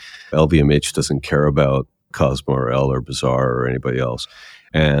business, and LVMH doesn't care about Cosmo or Elle or Bazaar or anybody else.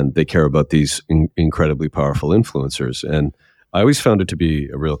 And they care about these incredibly powerful influencers. And I always found it to be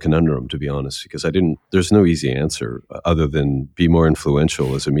a real conundrum, to be honest, because there's no easy answer other than be more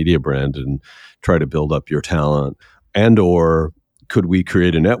influential as a media brand and try to build up your talent. And or could we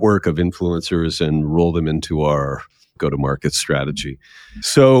create a network of influencers and roll them into our go-to-market strategy?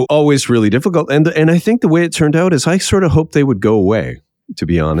 So always really difficult. And I think the way it turned out is I sort of hoped they would go away, to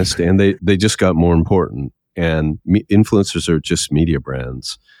be honest. And they just got more important. And influencers are just media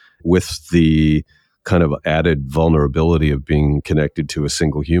brands with the kind of added vulnerability of being connected to a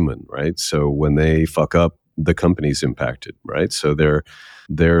single human, right? So when they fuck up, the company's impacted, right? So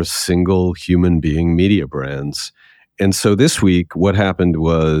they're single human being media brands. And so this week, what happened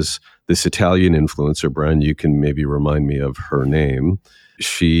was this Italian influencer, Brian, you can maybe remind me of her name.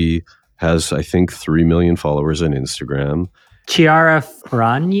 She has, I think, 3 million followers on Instagram. Chiara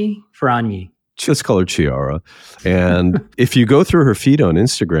Ferragni. Let's call her Chiara. And if you go through her feed on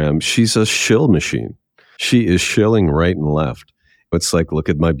Instagram, she's a shill machine. She is shilling right and left. It's like, look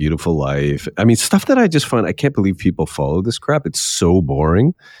at my beautiful life. I mean, stuff that I just find, I can't believe people follow this crap. It's so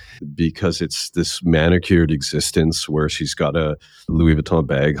boring because it's this manicured existence where she's got a Louis Vuitton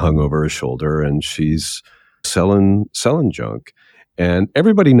bag hung over her shoulder and she's selling junk. And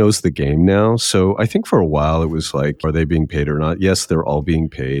everybody knows the game now. So I think for a while it was like, are they being paid or not? Yes, they're all being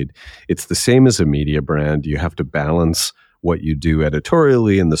paid. It's the same as a media brand. You have to balance what you do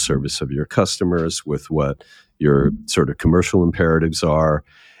editorially in the service of your customers with what your sort of commercial imperatives are.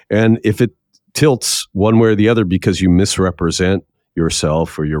 And if it tilts one way or the other because you misrepresent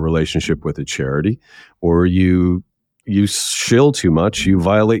yourself or your relationship with a charity, or you shill too much, you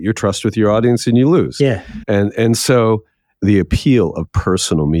violate your trust with your audience and you lose. Yeah. And so the appeal of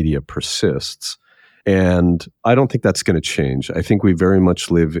personal media persists. And I don't think that's going to change. I think we very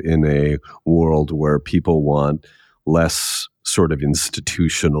much live in a world where people want less sort of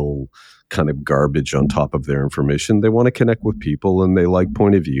institutional kind of garbage on top of their information. They want to connect with people and they like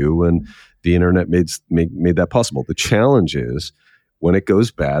point of view, and the internet made that possible. The challenge is when it goes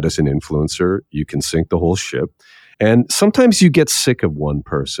bad as an influencer, you can sink the whole ship. And sometimes you get sick of one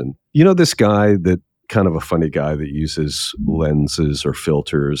person. You know, this guy that kind of a funny guy that uses lenses or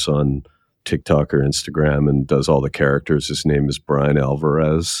filters on TikTok or Instagram and does all the characters. His name is Brian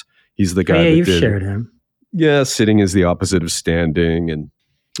Alvarez. He's the guy that you've shared him. Yeah, sitting is the opposite of standing, and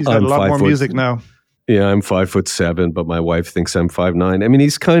he's got a lot more music now. Yeah, I'm 5'7", but my wife thinks I'm 5'9". I mean,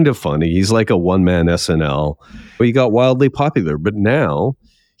 he's kind of funny. He's like a one-man SNL. But he got wildly popular. But now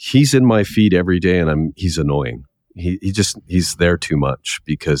he's in my feed every day, and he's annoying. He's there too much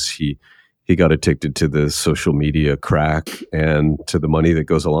because he got addicted to the social media crack and to the money that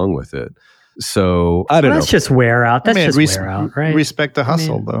goes along with it. So I don't know. That's just wear out. That's just wear out, right? Respect the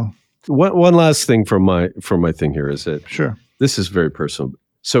hustle, though. One last thing from my thing here is that sure, this is very personal.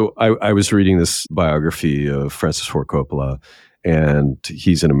 So I was reading this biography of Francis Ford Coppola, and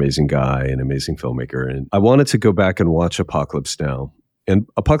he's an amazing guy, an amazing filmmaker. And I wanted to go back and watch Apocalypse Now. And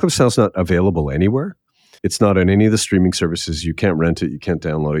Apocalypse Now is not available anywhere. It's not on any of the streaming services. You can't rent it. You can't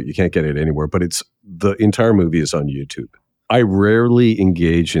download it. You can't get it anywhere. But the entire movie is on YouTube. I rarely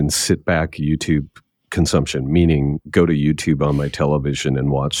engage in sit back YouTube consumption, meaning go to YouTube on my television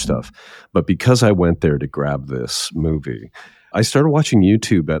and watch stuff. But because I went there to grab this movie, I started watching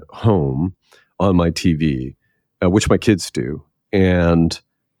YouTube at home on my TV, which my kids do. And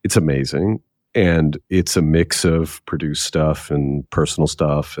it's amazing. And it's a mix of produced stuff and personal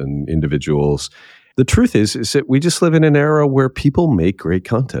stuff and individuals. The truth is that we just live in an era where people make great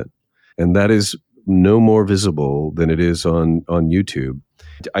content. And that is no more visible than it is on YouTube.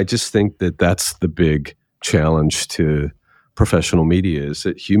 I just think that that's the big challenge to professional media, is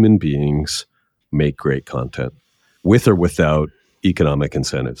that human beings make great content with or without economic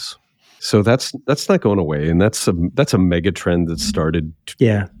incentives. So that's not going away, and that's a mega trend that started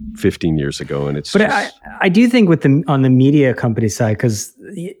 15 years ago, and it's. But I do think on the media company side, because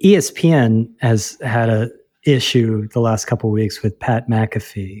ESPN has had a issue the last couple of weeks with Pat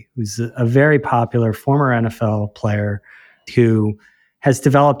McAfee, who's a very popular former NFL player who has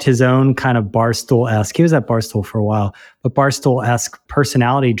developed his own kind of Barstool-esque, he was at Barstool for a while, but Barstool-esque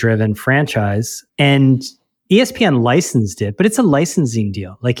personality-driven franchise. And ESPN licensed it, but it's a licensing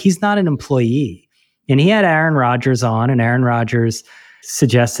deal. Like, he's not an employee. And he had Aaron Rodgers on, and Aaron Rodgers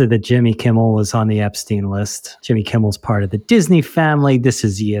suggested that Jimmy Kimmel was on the Epstein list. Jimmy Kimmel's part of the Disney family. This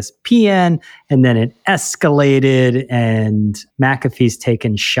is ESPN. And then it escalated, and McAfee's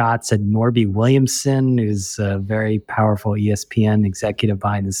taken shots at Norby Williamson, who's a very powerful ESPN executive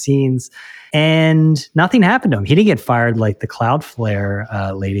behind the scenes. And nothing happened to him. He didn't get fired like the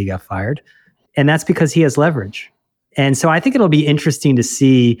Cloudflare lady got fired. And that's because he has leverage. And so I think it'll be interesting to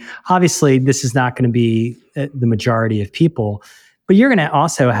see. Obviously, this is not going to be the majority of people, but you're going to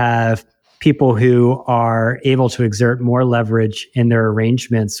also have people who are able to exert more leverage in their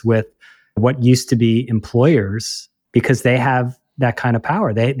arrangements with what used to be employers, because they have that kind of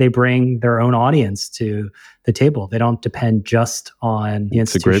power. They bring their own audience to the table. They don't depend just on the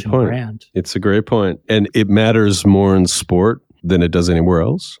institutional brand. It's a great point. And it matters more in sport than it does anywhere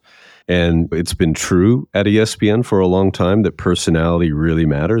else. And it's been true at ESPN for a long time that personality really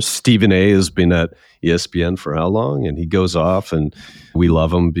matters. Stephen A. has been at ESPN for how long? And he goes off, and we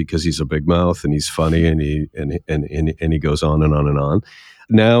love him because he's a big mouth and he's funny, and he goes on and on and on.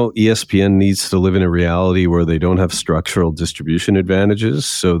 Now ESPN needs to live in a reality where they don't have structural distribution advantages,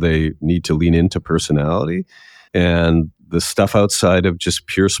 so they need to lean into personality. And the stuff outside of just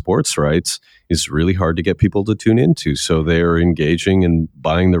pure sports rights is really hard to get people to tune into. So they're engaging and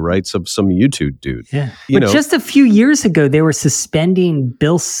buying the rights of some YouTube dude. Yeah. But just a few years ago, they were suspending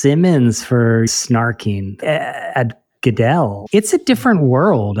Bill Simmons for snarking at Goodell. It's a different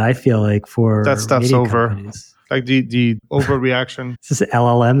world, I feel like, for that stuff's over. Companies. Like the overreaction. Is this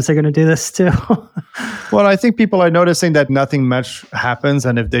LLMs are going to do this too? Well, I think people are noticing that nothing much happens,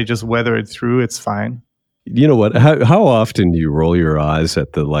 and if they just weather it through, it's fine. You know what? How often do you roll your eyes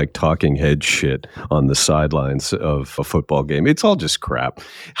at the talking head shit on the sidelines of a football game? It's all just crap.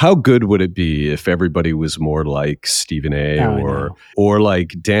 How good would it be if everybody was more like Stephen A. or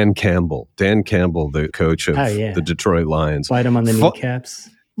like Dan Campbell? Dan Campbell, the coach of the Detroit Lions. Bite him on the kneecaps.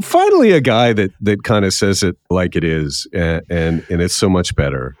 Finally, a guy that kind of says it like it is, and it's so much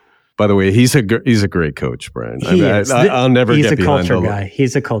better. By the way, he's a great coach, Brian. I'll never get behind him.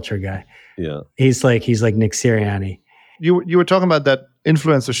 He's a culture guy. Yeah, he's like Nick Sirianni. You were talking about that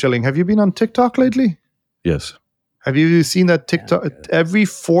influencer shilling. Have you been on TikTok lately? Yes. Have you seen that TikTok? Every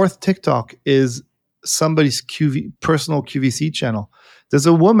fourth TikTok is somebody's personal QVC channel. There's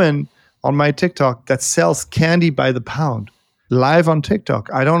a woman on my TikTok that sells candy by the pound live on TikTok.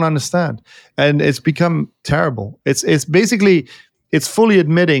 I don't understand, and it's become terrible. It's basically. It's fully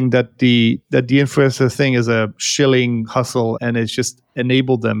admitting that the influencer thing is a shilling hustle, and it's just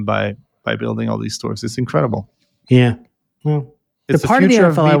enabled them by building all these stores. It's incredible. Yeah. Well, the part of the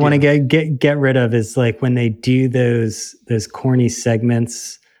NFL I want to get rid of is like when they do those corny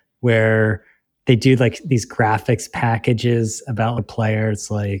segments where They do like these graphics packages about the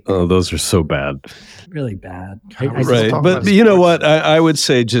players, like Oh, those are so bad. really bad. Right. But you know what? I would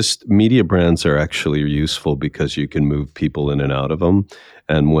say just media brands are actually useful because you can move people in and out of them.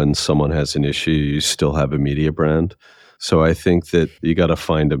 And when someone has an issue, you still have a media brand. So I think that you got to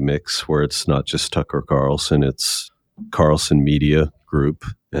find a mix where it's not just Tucker Carlson, it's Carlson Media Group.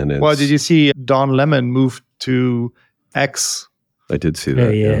 And it's, Well, did you see Don Lemon moved to X? I did see that.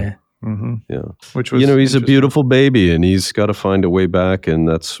 Oh, yeah. Mm-hmm. Yeah. Which was, you know, he's a interesting. beautiful baby and he's got to find a way back. And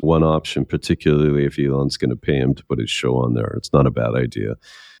that's one option, particularly if Elon's going to pay him to put his show on there. It's not a bad idea.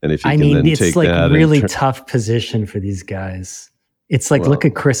 And if you can then it's take like that really tough position for these guys. It's like, look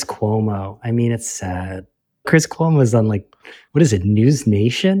at Chris Cuomo. I mean, it's sad. Chris Cuomo is on like, what is it, News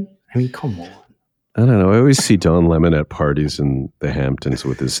Nation? I mean, come on. I don't know. I always see Don Lemon at parties in the Hamptons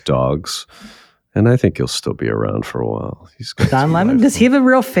with his dogs. And I think he'll still be around for a while. He's got Don Lemon? Does he have a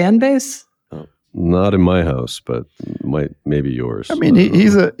real fan base? Not in my house, but maybe yours. I mean,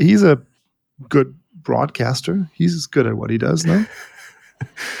 he's a good broadcaster. He's good at what he does, no?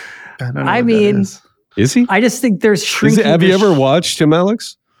 I mean, is he? I just think there's shrinking. Have you ever watched him,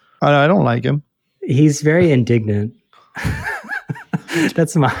 Alex? I don't like him. He's very indignant.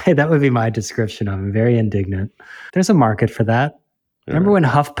 That would be my description of him. Very indignant. There's a market for that. Remember when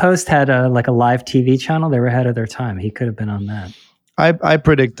HuffPost had a live TV channel? They were ahead of their time. He could have been on that. I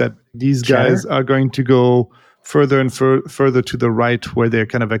predict that these guys are going to go further and further to the right, where they're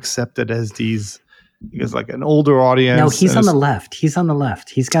kind of accepted as these, because like an older audience. No, he's on the left. He's on the left.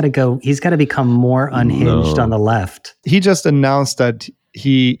 He's got to go. He's got to become more unhinged on the left. He just announced that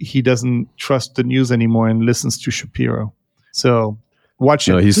he doesn't trust the news anymore and listens to Shapiro. So watch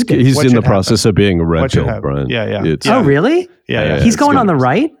it. No, he's in the process of being a red pill, Brian. Yeah. Oh, really? Yeah. He's going on the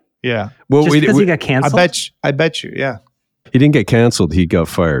right? Yeah. Well, just because he got canceled? I bet you, yeah. He didn't get canceled. He got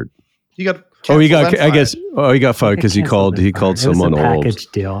fired. He got he got fired because he called someone old. It was a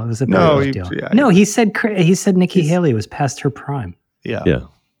package deal. It was a package deal. Yeah. No, he said Nikki Haley was past her prime. Yeah. Yeah.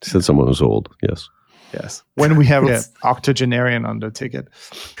 He said someone was old. Yes. When we have an octogenarian on the ticket.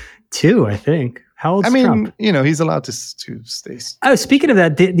 2, I think. How old's Trump? He's allowed to stay. Oh, speaking of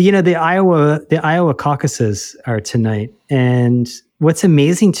that, the Iowa caucuses are tonight, and what's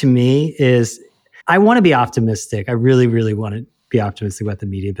amazing to me is I want to be optimistic. I really, really want to be optimistic about the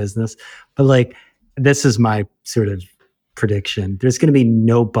media business, but this is my sort of prediction. There's going to be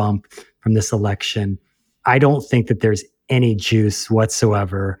no bump from this election. I don't think that there's any juice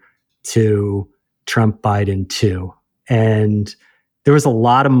whatsoever to Trump Biden 2, and there was a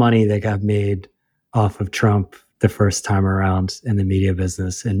lot of money that got made off of Trump the first time around in the media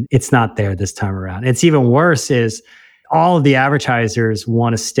business. And it's not there this time around. It's even worse is all of the advertisers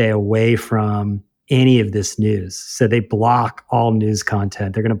want to stay away from any of this news. So they block all news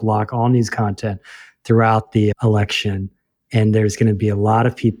content. They're going to block all news content throughout the election. And there's going to be a lot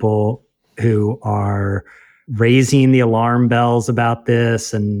of people who are raising the alarm bells about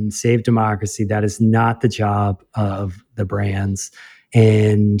this and save democracy. That is not the job of the brands.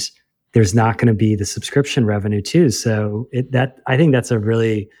 And there's not going to be the subscription revenue too. So I think that's a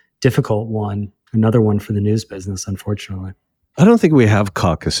really difficult one. Another one for the news business, unfortunately. I don't think we have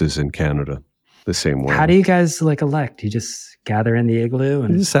caucuses in Canada the same way. How do you guys elect? You just gather in the igloo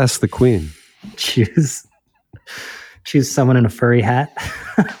and just ask the Queen. Choose someone in a furry hat.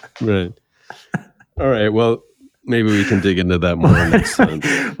 Right. All right. Well, maybe we can dig into that more next time.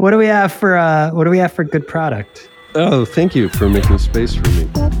 What do we have for good product? Oh, thank you for making space for me.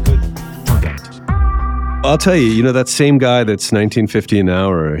 I'll tell you, that same guy that's $19.50 an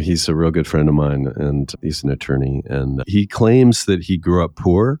hour, he's a real good friend of mine, and he's an attorney, and he claims that he grew up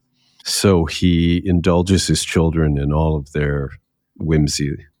poor, so he indulges his children in all of their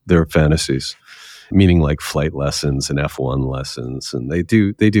whimsy, their fantasies, meaning like flight lessons and F1 lessons, and they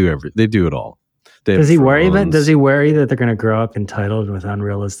do it all. Does he worry that they're going to grow up entitled with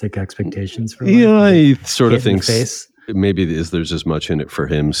unrealistic expectations for life? Yeah, he sort of thinks maybe there's as much in it for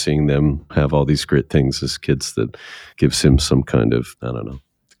him seeing them have all these great things as kids that gives him some kind of, I don't know,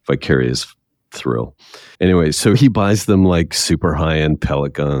 vicarious thrill. Anyway, so he buys them like super high-end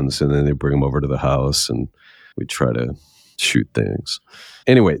pellet guns, and then they bring them over to the house, and we try to shoot things.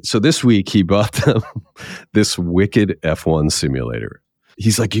 Anyway, so this week he bought them this wicked F1 simulator.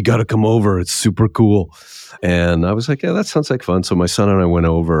 He's like, you got to come over. It's super cool. And I was like, yeah, that sounds like fun. So my son and I went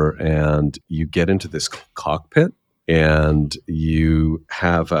over, and you get into this cockpit, and you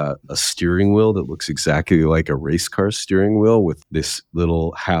have a steering wheel that looks exactly like a race car steering wheel with this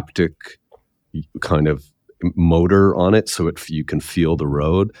little haptic kind of motor on it, so you can feel the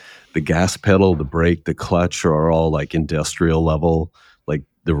road. The gas pedal, the brake, the clutch are all like industrial level, like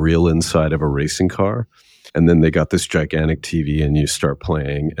the real inside of a racing car. And then they got this gigantic TV and you start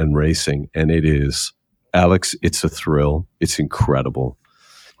playing and racing. And it is, Alex, it's a thrill. It's incredible.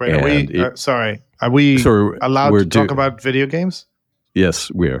 Wait, are we allowed to talk about video games?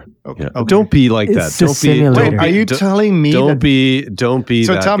 Yes, we are. Okay. Yeah. Okay. Don't be like It's that. a simulator. Don't be. Are you telling me? Don't be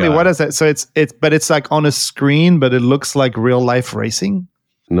So that tell me, guy. what is that? So it's like on a screen, but it looks like real life racing.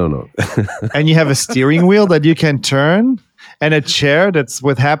 No. And you have a steering wheel that you can turn, and a chair that's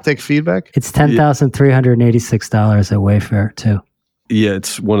with haptic feedback. It's $10,386 at Wayfair too. Yeah,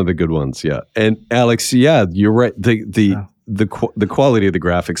 it's one of the good ones. Yeah, and Alex, yeah, you're right. The quality of the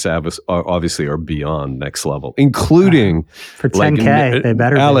graphics obviously are beyond next level, including For $10K, they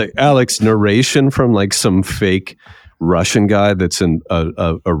better be. Alex narration from like some fake Russian guy that's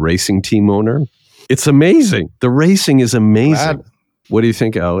a racing team owner. It's amazing. The racing is amazing. Glad. What do you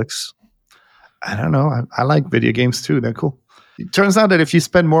think, Alex? I don't know. I like video games too. They're cool. It turns out that if you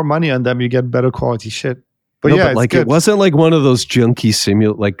spend more money on them, you get better quality shit. But yeah, like good. it wasn't like one of those junky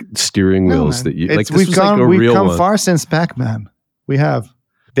steering wheels that you like. This was like a real one. We've come far since Pac-Man. We have.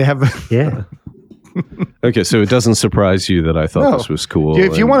 They have. Yeah. Okay, so it doesn't surprise you that I thought this was cool.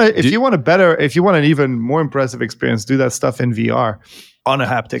 If you want an even more impressive experience, do that stuff in VR on a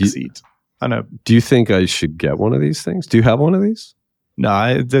haptic seat. Do you think I should get one of these things? Do you have one of these? No,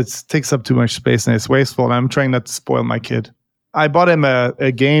 it takes up too much space and it's wasteful. I'm trying not to spoil my kid. I bought him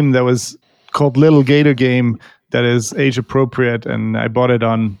a game that was called Little Gator Game that is age appropriate, and I bought it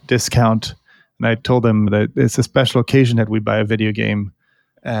on discount. And I told him that it's a special occasion that we buy a video game,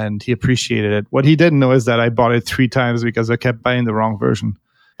 and he appreciated it. What he didn't know is that I bought it 3 times because I kept buying the wrong version.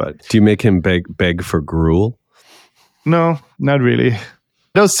 But do you make him beg for gruel? No, not really.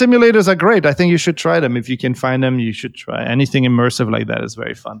 Those simulators are great. I think you should try them. If you can find them, you should try. Anything immersive like that is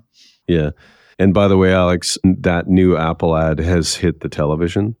very fun. Yeah. And by the way, Alex, that new Apple ad has hit the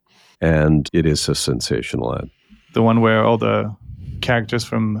television, and it is a sensational ad. The one where all the characters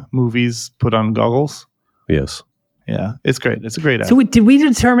from movies put on goggles? Yes. Yeah, it's great. It's a great ad. So did we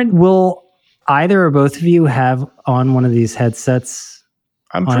determine, will either or both of you have on one of these headsets?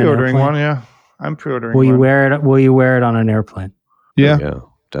 I'm pre-ordering one, yeah. I'm pre-ordering Will one. Will you wear it on an airplane? Yeah. Yeah,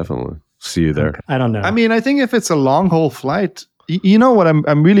 definitely. See you there. Okay. I don't know. I mean, I think if it's a long haul flight, you know what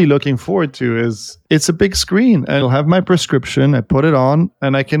I'm really looking forward to is it's a big screen. I'll have my prescription, I put it on,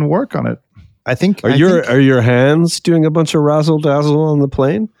 and I can work on it. I think. Are your hands doing a bunch of razzle dazzle on the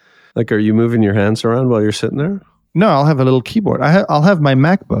plane? Like, are you moving your hands around while you're sitting there? No, I'll have a little keyboard. I'll have my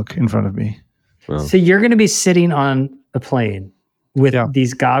MacBook in front of me. Wow. So you're going to be sitting on a plane with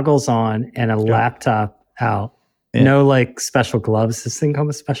these goggles on and a laptop out. Yeah. No like special gloves. This thing come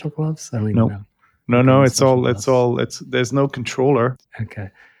with special gloves? I don't even know. No. It's there's no controller. Okay.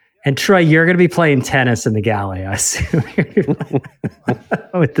 And Troy, you're going to be playing tennis in the galley, I assume,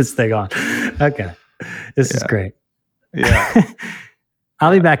 with this thing on. Okay. This is great. Yeah.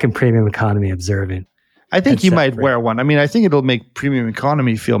 I'll be back in premium economy observing. I think you might wear one. I mean, I think it'll make premium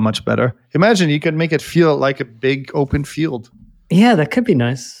economy feel much better. Imagine you could make it feel like a big open field. Yeah, that could be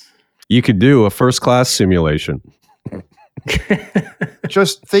nice. You could do a first class simulation.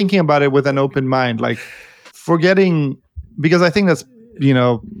 Just thinking about it with an open mind, like forgetting, because I think that's,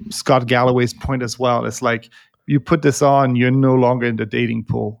 Scott Galloway's point as well. It's like you put this on, you're no longer in the dating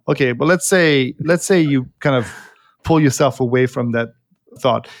pool. Okay, but let's say you kind of pull yourself away from that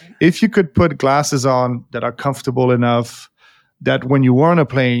thought. If you could put glasses on that are comfortable enough that when you were on a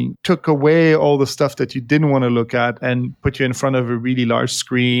plane, took away all the stuff that you didn't want to look at and put you in front of a really large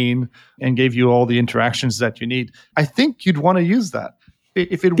screen and gave you all the interactions that you need, I think you'd want to use that.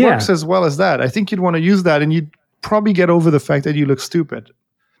 If it works as well as that, I think you'd want to use that, and you'd probably get over the fact that you look stupid.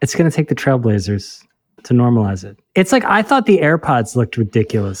 It's going to take the trailblazers to normalize it. It's like, I thought the AirPods looked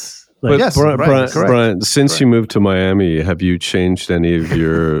ridiculous. But yes, Brian, since you moved to Miami, have you changed any of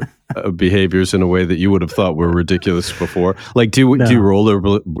your behaviors in a way that you would have thought were ridiculous before? Like, do you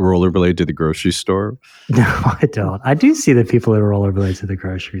rollerblade to the grocery store? No, I don't. I do see the people that rollerblade to the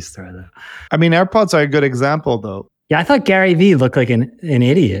grocery store, though. I mean, AirPods are a good example, though. Yeah, I thought Gary Vee looked like an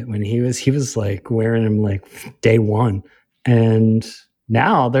idiot when he was like wearing them like day one, and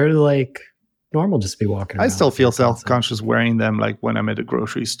now they're like normal, just be walking around. I still feel self-conscious wearing them like when I'm at a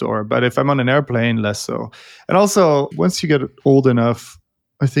grocery store, but if I'm on an airplane, less so. And also, once you get old enough,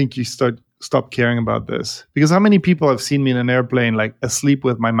 I think you stop caring about this. Because how many people have seen me in an airplane like asleep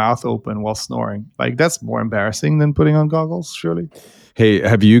with my mouth open while snoring? Like, that's more embarrassing than putting on goggles, surely. Hey,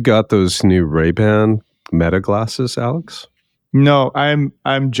 have you got those new Ray-Ban Meta glasses, Alex? No, I'm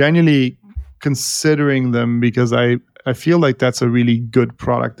genuinely considering them because I I feel like that's a really good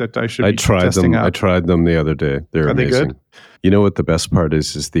product that I should be testing out. I tried them the other day. They're Are they amazing. good? You know what the best part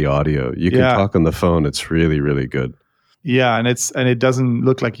is the audio. You can talk on the phone. It's really, really good. Yeah, and it doesn't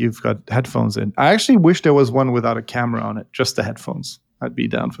look like you've got headphones in. I actually wish there was one without a camera on it, just the headphones. I'd be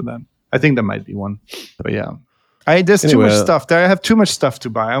down for that. I think there might be one. But yeah. There's too much stuff there. I have too much stuff to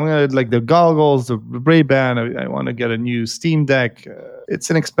buy. I'm gonna like the goggles, the Ray-Ban. I want to get a new Steam Deck.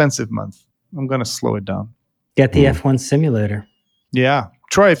 It's an expensive month. I'm gonna slow it down. Get the F1 simulator. Yeah,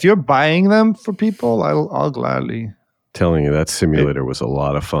 Troy. If you're buying them for people, I'll gladly. Telling you that simulator was a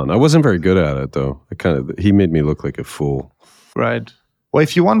lot of fun. I wasn't very good at it though. He made me look like a fool. Right. Well,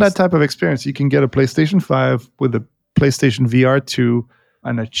 if you want that type of experience, you can get a PlayStation 5 with a PlayStation VR 2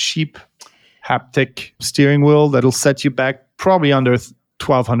 and a cheap haptic steering wheel that'll set you back probably under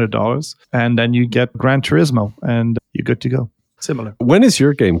 $1,200, and then you get Gran Turismo, and you're good to go. Similar. When is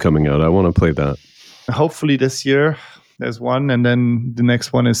your game coming out? I want to play that. Hopefully this year. There's one, and then the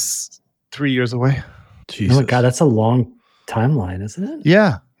next one is 3 years away. Jesus. Oh my God, that's a long timeline, isn't it?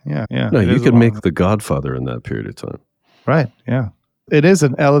 Yeah. No, you could make The Godfather in that period of time. Right, yeah. It is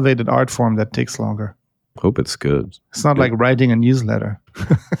an elevated art form that takes longer. Hope it's good. It's not like writing a newsletter.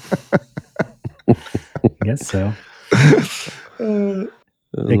 I guess so.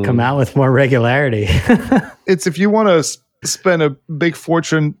 They come out with more regularity. It's if you want to spend a big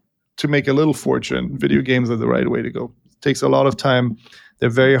fortune to make a little fortune, video games are the right way to go. It takes a lot of time. They're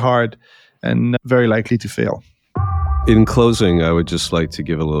very hard and very likely to fail. In closing, I would just like to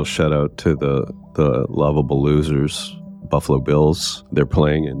give a little shout out to the lovable losers, Buffalo Bills. They're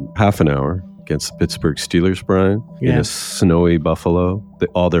playing in half an hour against the Pittsburgh Steelers, Brian, in a snowy Buffalo.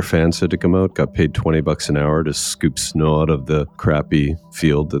 All their fans had to come out, got paid $20 an hour to scoop snow out of the crappy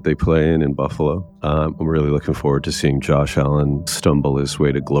field that they play in Buffalo. I'm really looking forward to seeing Josh Allen stumble his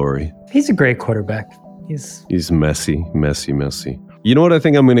way to glory. He's a great quarterback. He's messy. You know what I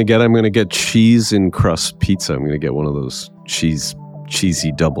think I'm going to get? I'm going to get cheese and crust pizza. I'm going to get one of those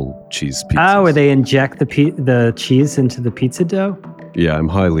cheesy double cheese pizzas. Oh, where they inject the cheese into the pizza dough? Yeah, I'm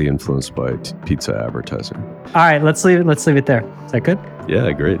highly influenced by pizza advertising. All right, let's leave it there. Is that good? Yeah,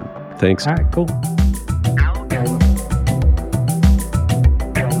 great. Thanks. All right, cool.